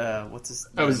that? What's his?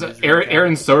 It was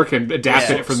Aaron Sorkin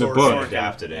adapted it from the book.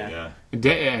 Adapted it,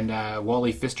 yeah. And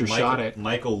Wally Pfister shot it.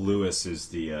 Michael Lewis is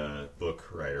the book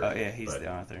writer. Oh yeah, he's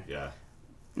the author. Yeah.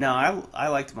 No, I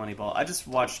liked Moneyball. I just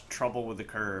watched Trouble with the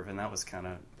Curve, and that was kind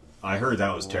of. I heard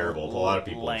that was terrible. A lot of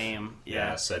people lame.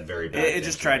 Yeah, said very bad. It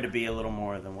just tried to be a little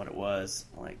more than what it was.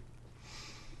 Like,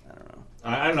 I don't know.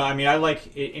 I don't know. I mean, I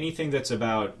like anything that's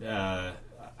about.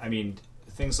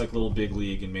 Things like Little Big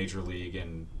League and Major League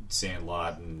and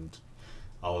Sandlot and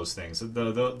all those things.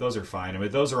 Those are fine. I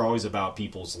mean, those are always about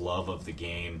people's love of the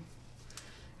game,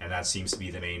 and that seems to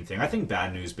be the main thing. I think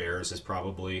Bad News Bears is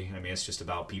probably. I mean, it's just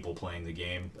about people playing the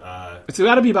game. It's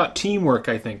got to be about teamwork.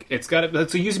 I think it's got to.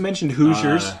 So you mentioned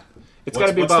Hoosiers. It's got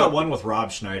to be about that one with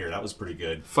Rob Schneider. That was pretty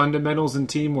good. Fundamentals and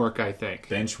teamwork. I think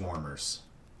Bench Warmers.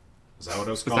 Is that what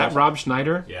it was called? Is that Rob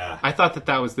Schneider? Yeah. I thought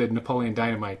that was the Napoleon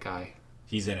Dynamite guy.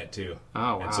 He's in it too. Oh,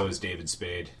 wow. And so is David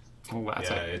Spade. Oh,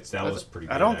 that was pretty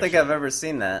good. I don't think I've ever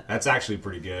seen that. That's actually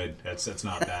pretty good. It's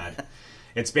not bad.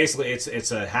 It's basically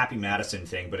it's a Happy Madison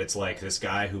thing, but it's like this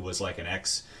guy who was like an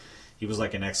ex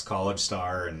college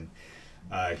star, and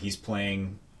he's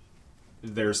playing.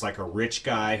 There's like a rich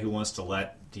guy who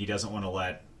he doesn't want to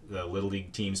let the little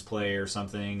league teams play or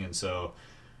something, and so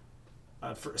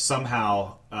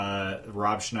somehow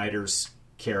Rob Schneider's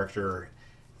character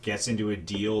gets into a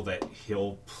deal that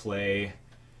he'll play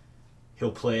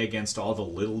against all the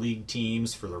little league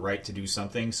teams for the right to do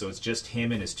something. So it's just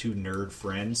him and his two nerd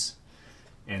friends,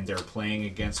 and they're playing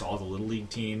against all the little league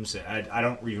teams. I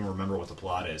don't even remember what the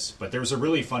plot is, but there was a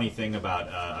really funny thing about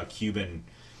a Cuban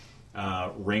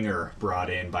ringer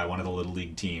brought in by one of the little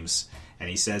league teams, and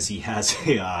he says he has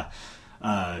a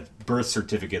birth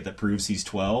certificate that proves he's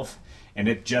 12, and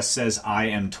it just says "I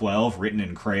am 12" written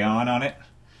in crayon on it.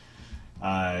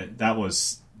 That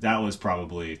was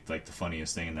probably like the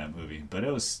funniest thing in that movie, but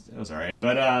it was all right.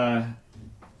 But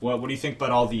what do you think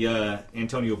about all the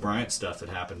Antonio Bryant stuff that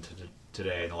happened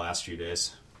today in the last few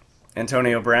days?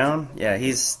 Antonio Brown, yeah,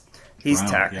 he's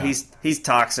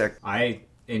toxic.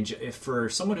 For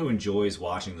someone who enjoys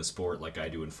watching the sport like I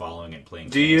do and following it, playing.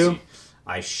 Do fantasy, you?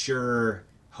 I sure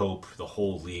hope the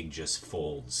whole league just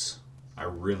folds. I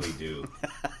really do.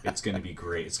 It's going to be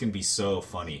great. It's going to be so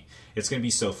funny. It's going to be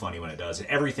so funny when it does. And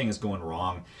everything is going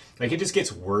wrong. Like, it just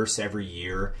gets worse every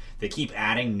year. They keep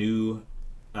adding new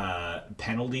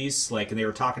penalties. Like, and they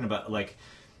were talking about, like,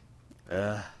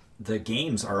 the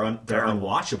games are they're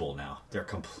unwatchable now. They're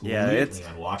completely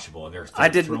unwatchable. And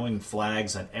they're throwing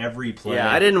flags on every play.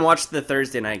 Yeah, I didn't watch the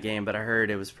Thursday night game, but I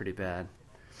heard it was pretty bad.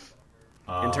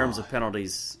 In terms of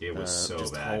penalties, it was so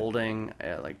just bad. Holding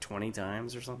like 20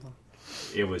 times or something.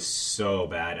 It was so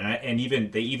bad, and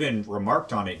they even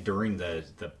remarked on it during the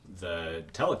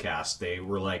telecast. They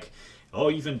were like,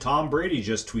 "Oh, even Tom Brady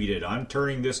just tweeted, I'm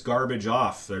turning this garbage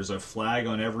off. There's a flag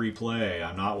on every play.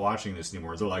 I'm not watching this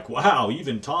anymore." They're like, "Wow,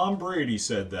 even Tom Brady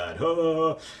said that."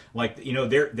 Like, you know,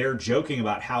 they're joking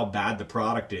about how bad the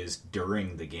product is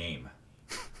during the game.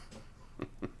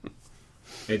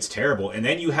 It's terrible, and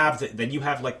then you have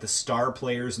like the star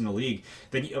players in the league.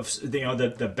 Then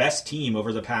the best team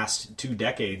over the past 2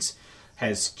 decades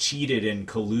has cheated and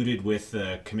colluded with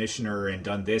the commissioner and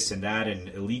done this and that and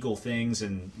illegal things,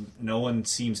 and no one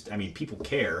seems. I mean, people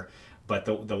care, but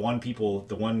the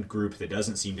one group that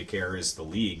doesn't seem to care is the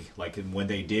league. Like, when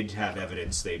they did have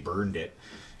evidence, they burned it.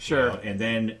 Sure, you know? And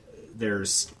then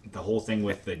there's the whole thing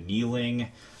with the kneeling.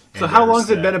 So how long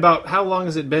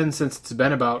has it been since it's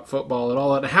been about football at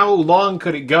all? And how long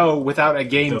could it go without a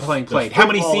game played? How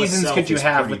many seasons could you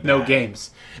have with no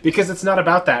games? Because it's not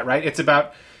about that, right? It's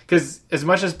about, because as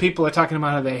much as people are talking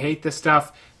about how they hate this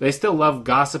stuff, They still love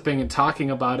gossiping and talking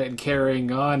about it and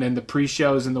carrying on and the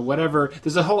pre-shows and the whatever.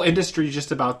 There's a whole industry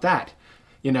just about that.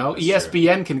 You know, That's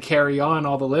ESPN true. can carry on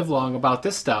all the live long about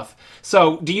this stuff.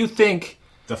 So, do you think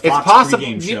the Fox it's possible?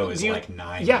 pregame show is like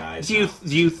 9 yeah,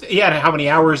 guys. How many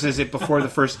hours is it before the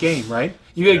first game? Right,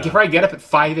 you probably get up at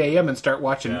 5 a.m. and start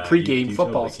watching pregame you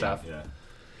football totally stuff. Yeah.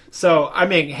 So, I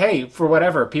mean, hey, for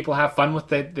whatever people have fun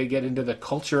with it, they get into the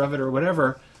culture of it or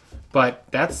whatever. But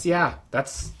that's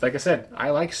like I said, I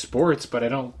like sports, but I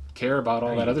don't care about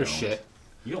all that other shit.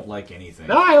 You don't like anything.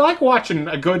 No, I like watching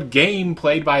a good game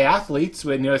played by athletes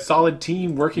with a solid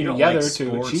team working together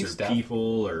to achieve stuff.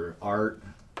 People or art.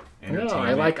 No,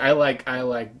 I like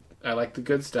the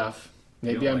good stuff.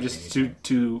 Maybe I'm just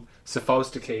too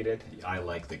sophisticated. I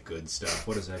like the good stuff.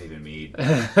 What does that even mean?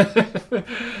 I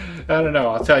don't know.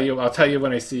 I'll tell you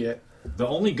when I see it. The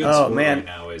only good sport right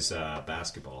now is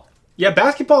basketball. Yeah,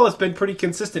 basketball has been pretty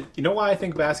consistent. You know why I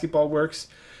think basketball works?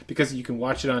 Because you can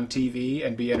watch it on TV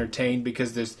and be entertained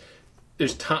because there's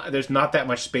not that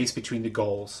much space between the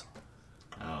goals.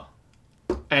 Oh.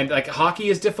 And like hockey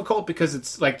is difficult because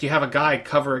it's like you have a guy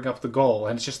covering up the goal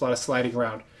and it's just a lot of sliding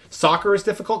around. Soccer is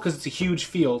difficult because it's a huge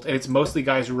field and it's mostly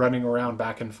guys running around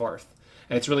back and forth.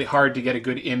 And it's really hard to get a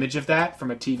good image of that from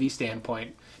a TV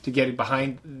standpoint to get it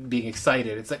behind being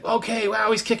excited. It's like, okay,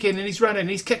 wow, he's kicking and he's running and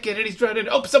he's kicking and he's running.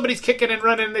 Oh, somebody's kicking and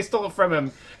running and they stole it from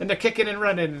him. And they're kicking and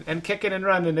running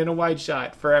in a wide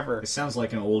shot forever. It sounds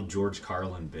like an old George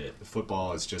Carlin bit.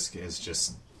 Football is just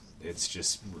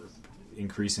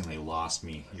increasingly lost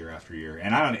me year after year.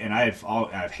 And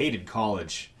I've hated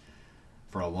college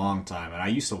for a long time. And I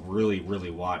used to really,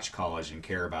 really watch college and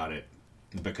care about it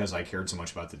because I cared so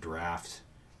much about the draft.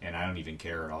 And I don't even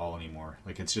care at all anymore.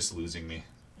 Like, it's just losing me.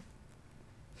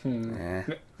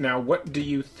 Now, what do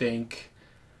you think?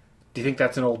 Do you think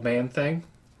that's an old man thing?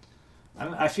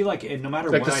 I feel like no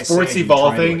matter like what the sports I say,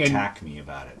 evolving you're trying to attack me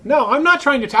about it. No, I'm not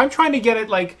trying to. I'm trying to get at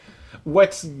like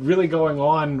what's really going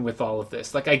on with all of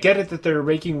this. Like, I get it that they're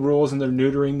making rules and they're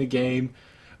neutering the game,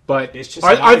 but it's just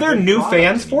are there new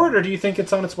fans for it, or do you think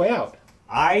it's on its way out?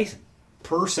 I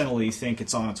personally think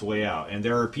it's on its way out, and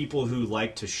there are people who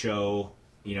like to show.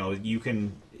 You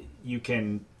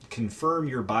can confirm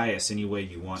your bias any way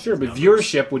you want. Sure, but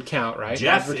viewership would count, right?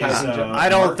 Jeff I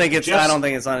don't think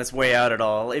it's on its way out at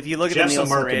all. If you look at the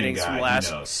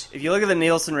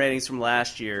Nielsen ratings from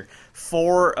last year,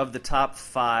 4 of the top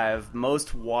 5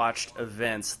 most watched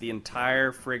events the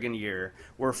entire friggin' year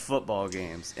were football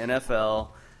games. NFL.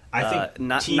 I think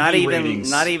not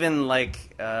even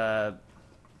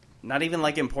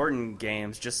like important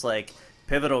games, just like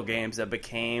pivotal games that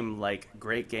became like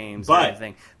great games and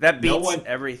everything. That beats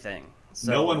everything.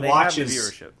 So no one watches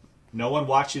viewership. No one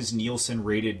watches Nielsen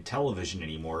rated television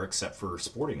anymore except for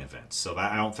sporting events. So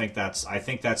I think that's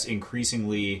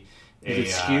increasingly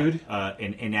skewed?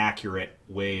 An inaccurate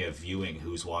way of viewing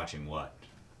who's watching what.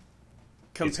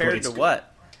 Compared to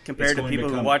what? Compared to people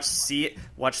who watch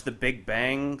The Big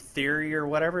Bang Theory or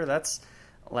whatever. That's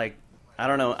like, I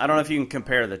don't know if you can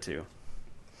compare the two.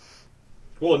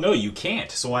 Well, no, you can't.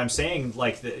 So I'm saying,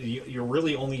 like, you're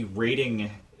really only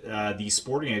rating these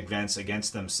sporting events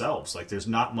against themselves. Like, there's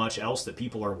not much else that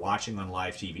people are watching on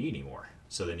live TV anymore.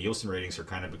 So the Nielsen ratings are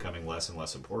kind of becoming less and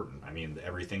less important. I mean,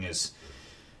 everything is,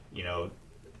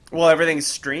 Well, everything's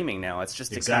streaming now. It's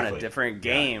just a kind of different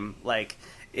game. Yeah. Like,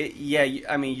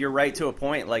 I mean, you're right to a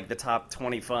point. Like, the top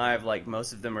 25, like,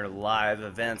 most of them are live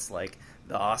events, like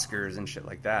the Oscars and shit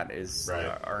like that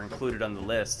are included on the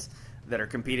list, that are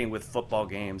competing with football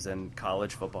games and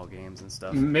college football games and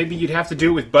stuff. Maybe you'd have to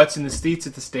do it with butts in the seats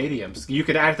at the stadiums. You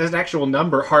could there's an actual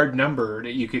hard number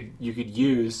that you could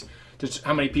use to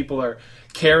how many people are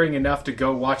caring enough to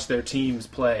go watch their teams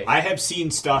play. I have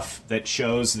seen stuff that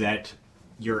shows that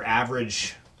your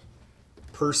average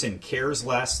person cares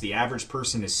less. The average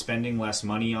person is spending less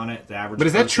money on it. But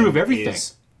is that true of everything?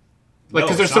 Like,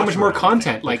 because there's so much more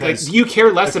content. Like, you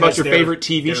care less about your favorite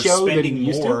TV show than you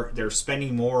used to? They're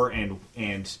spending more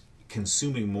and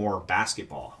consuming more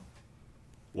basketball,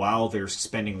 while they're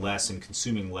spending less and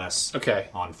consuming less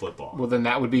on football. Well, then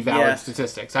that would be valid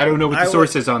statistics. I don't know what the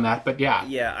source is on that, but yeah.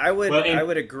 Yeah, I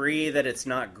would agree that it's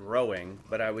not growing,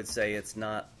 but I would say it's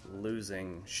not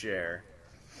losing share.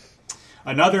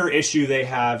 Another issue they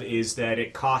have is that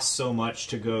it costs so much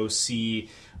to go see.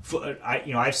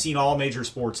 I've seen all major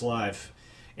sports live,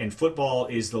 and football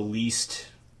is the least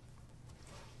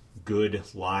good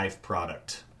live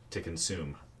product to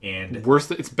consume. And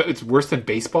it's worse than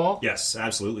baseball? Yes,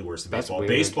 absolutely worse than That's baseball. weird.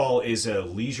 Baseball is a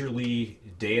leisurely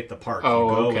day at the park. Oh,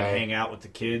 you go okay. and hang out with the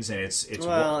kids, and it's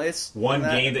one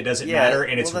game that doesn't matter,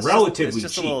 and it's relatively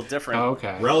cheap. A little different. Oh,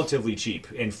 okay. Relatively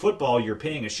cheap. In football, you're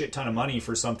paying a shit ton of money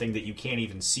for something that you can't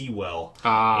even see well,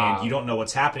 and you don't know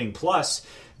what's happening. Plus,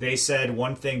 they said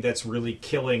one thing that's really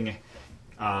killing.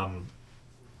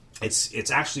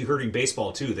 It's actually hurting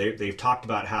baseball too. They've talked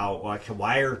about how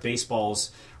why are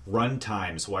baseball's run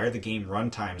times? Why are the game run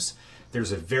times?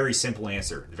 There's a very simple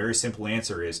answer. The very simple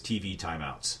answer is TV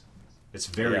timeouts. It's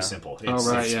very simple.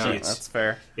 That's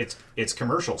fair. It's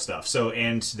commercial stuff. So,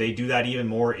 and they do that even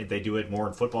more. They do it more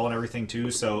in football and everything too.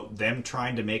 So, them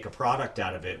trying to make a product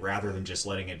out of it rather than just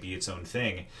letting it be its own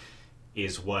thing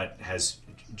is what has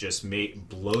just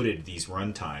bloated these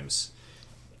run times.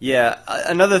 Yeah,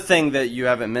 another thing that you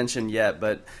haven't mentioned yet,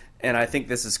 and I think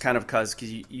this is kind of because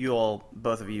you all,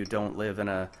 both of you, don't live in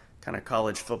a kind of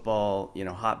college football,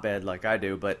 hotbed like I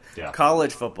do, but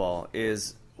college football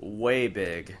is way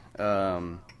big.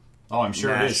 I'm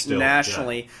sure it is still.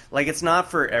 Nationally. Yeah. Like, it's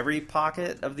not for every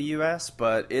pocket of the U.S.,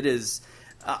 but it is.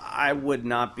 I would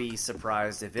not be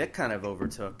surprised if it kind of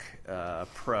overtook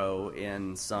pro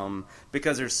in some,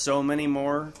 because there's so many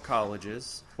more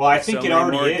colleges. Well, I think it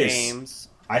already is. Games.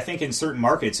 I think in certain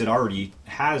markets it already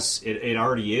has. It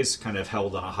already is kind of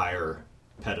held on a higher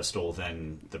pedestal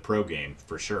than the pro game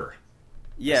for sure.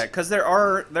 Yeah, because there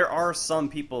are some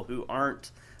people who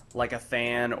aren't like a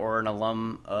fan or an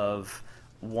alum of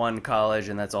one college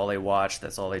and that's all they watch,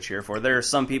 that's all they cheer for. There are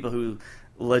some people who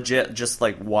legit just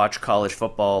like watch college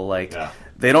football. Like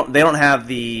they don't have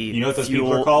the you know what those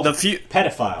people are called?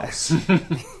 Pedophiles.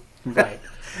 Right.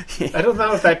 I don't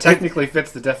know if that technically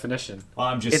fits the definition. Well,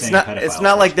 I'm just saying it's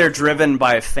not like they're driven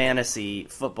by fantasy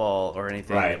football or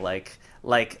anything like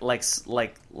the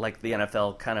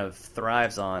NFL kind of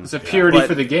thrives on. It's a purity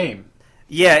for the game.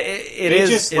 Yeah, it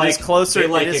is closer.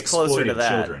 It is closer to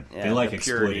that. Children. Yeah, they like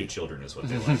exploited children, is what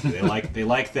they like. they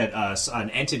like that an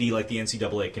entity like the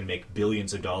NCAA can make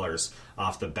billions of dollars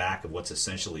off the back of what's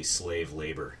essentially slave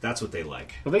labor. That's what they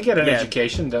like. Well, they get an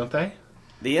education, don't they?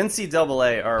 The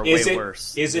NCAA are way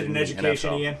worse. Is it an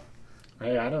education, Ian?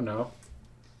 Hey, I don't know.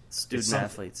 Student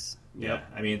athletes. Yeah,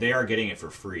 I mean, they are getting it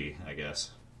for free, I guess.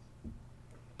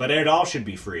 But it all should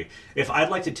be free. If I'd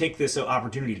like to take this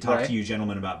opportunity to talk to you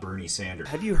gentlemen about Bernie Sanders.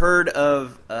 Have you heard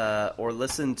of or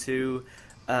listened to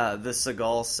the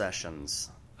Seagal Sessions?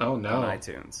 Oh, no. On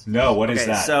iTunes. No, what is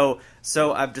that?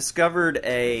 So I've discovered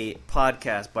a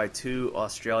podcast by two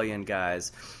Australian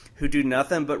guys who do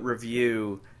nothing but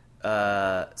review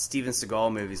Steven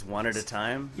Seagal movies one at a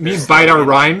time. You mean bite our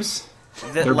rhymes?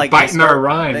 They're biting our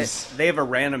rhymes. They have a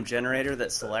random generator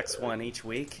that selects one each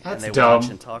week, That's and they dumb.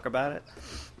 watch and talk about it.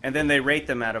 And then they rate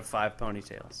them out of 5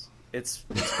 ponytails. It's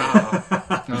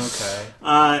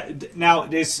okay. Now,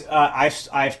 this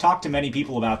I've talked to many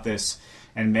people about this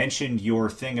and mentioned your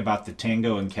thing about the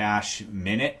Tango and Cash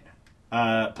Minute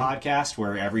podcast,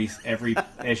 where every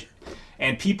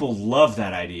and people love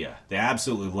that idea. They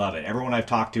absolutely love it. Everyone I've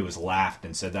talked to has laughed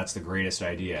and said that's the greatest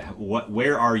idea.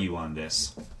 Where are you on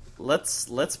this?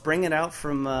 Let's bring it out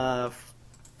from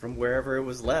wherever it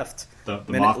was left. Let's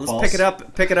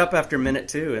pick it up after minute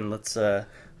 2, and let's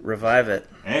revive it.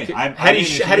 Hey, had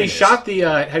he shot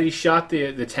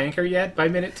the tanker yet by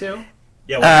minute 2?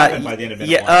 Yeah, what happened by the end of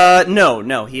minute 1?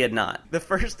 No, he had not. The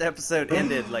first episode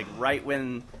ended like right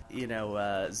when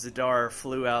Zadar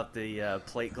flew out the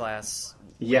plate glass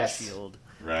windshield.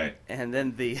 Right. And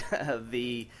then the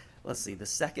the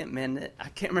second minute, I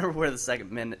can't remember where the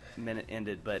second minute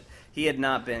ended, but he had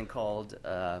not been called,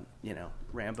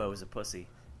 Rambo is a pussy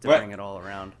to bring it all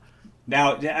around.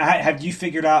 Now, have you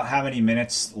figured out how many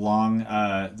minutes long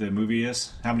the movie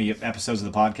is? How many episodes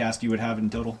of the podcast you would have in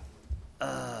total?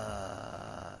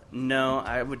 No,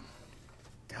 I would.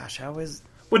 Gosh, how is?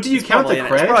 What do you count the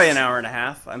credits? It's probably an hour and a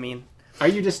half. I mean, are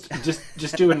you just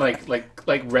doing like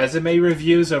resume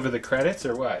reviews over the credits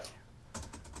or what?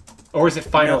 Or is it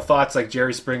final thoughts like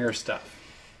Jerry Springer stuff?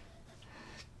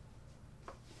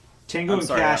 Tango and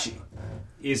Cash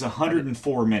is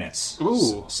 104 minutes.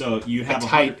 Ooh. So you have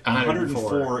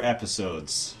 104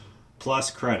 episodes.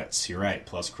 Plus credits. You're right,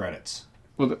 plus credits.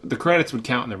 Well, the credits would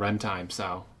count in the runtime,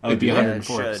 so it'd be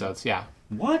 104 episodes, yeah.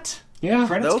 What? Yeah.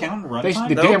 Credits count in runtime?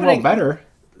 They damn well better.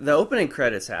 The opening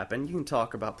credits happen. You can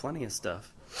talk about plenty of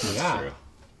stuff. Yeah. True.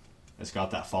 It's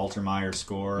got that Faltermeyer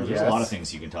score. There's a lot of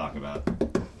things you can talk about.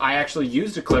 I actually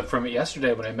used a clip from it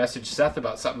yesterday when I messaged Seth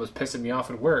about something that was pissing me off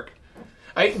at work.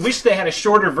 I wish they had a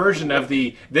shorter version of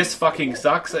the "this fucking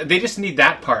sucks." They just need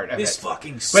that part of this it.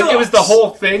 Fucking sucks. But it was the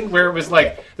whole thing where it was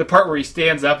like the part where he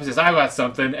stands up and says, "I got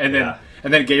something," and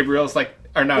then Gabriel's like,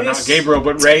 or no, not Gabriel,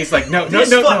 but Ray's like, no,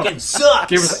 this fucking sucks.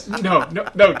 Gabriel's like,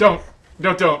 no, don't.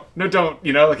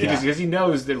 You know, like because he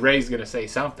knows that Ray's gonna say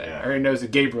something, or he knows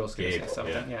that Gabriel's gonna say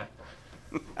something. Yeah.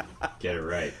 Get it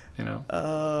right. You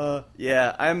know.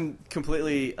 I'm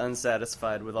completely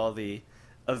unsatisfied with all the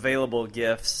available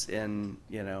gifts in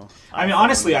I mean,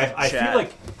 honestly, I feel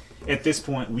like at this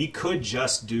point we could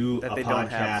just do a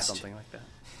podcast something like that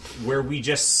where we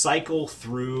just cycle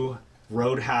through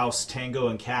Roadhouse, Tango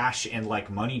and Cash, and like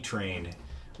Money Train,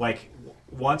 like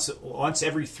once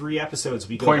every 3 episodes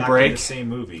we go Point back Break, to the same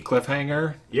movie.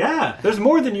 Cliffhanger. Yeah, there's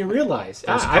more than you realize.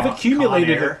 I've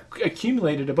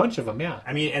accumulated a bunch of them. Yeah,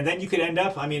 I mean, and then you could end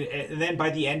up. I mean, and then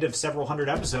by the end of several hundred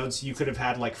episodes, you could have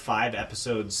had like 5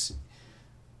 episodes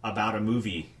about a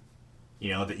movie,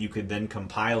 that you could then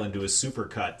compile into a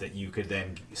supercut that you could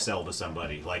then sell to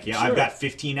somebody. Like, sure. I've got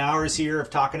 15 hours here of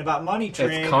talking about Money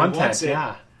Train. It's content,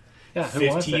 yeah.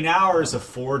 15 hours of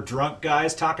 4 drunk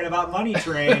guys talking about Money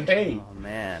Train. Hey. Oh,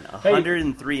 man.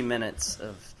 103 minutes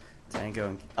of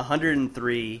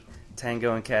 103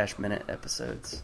 Tango and Cash minute episodes.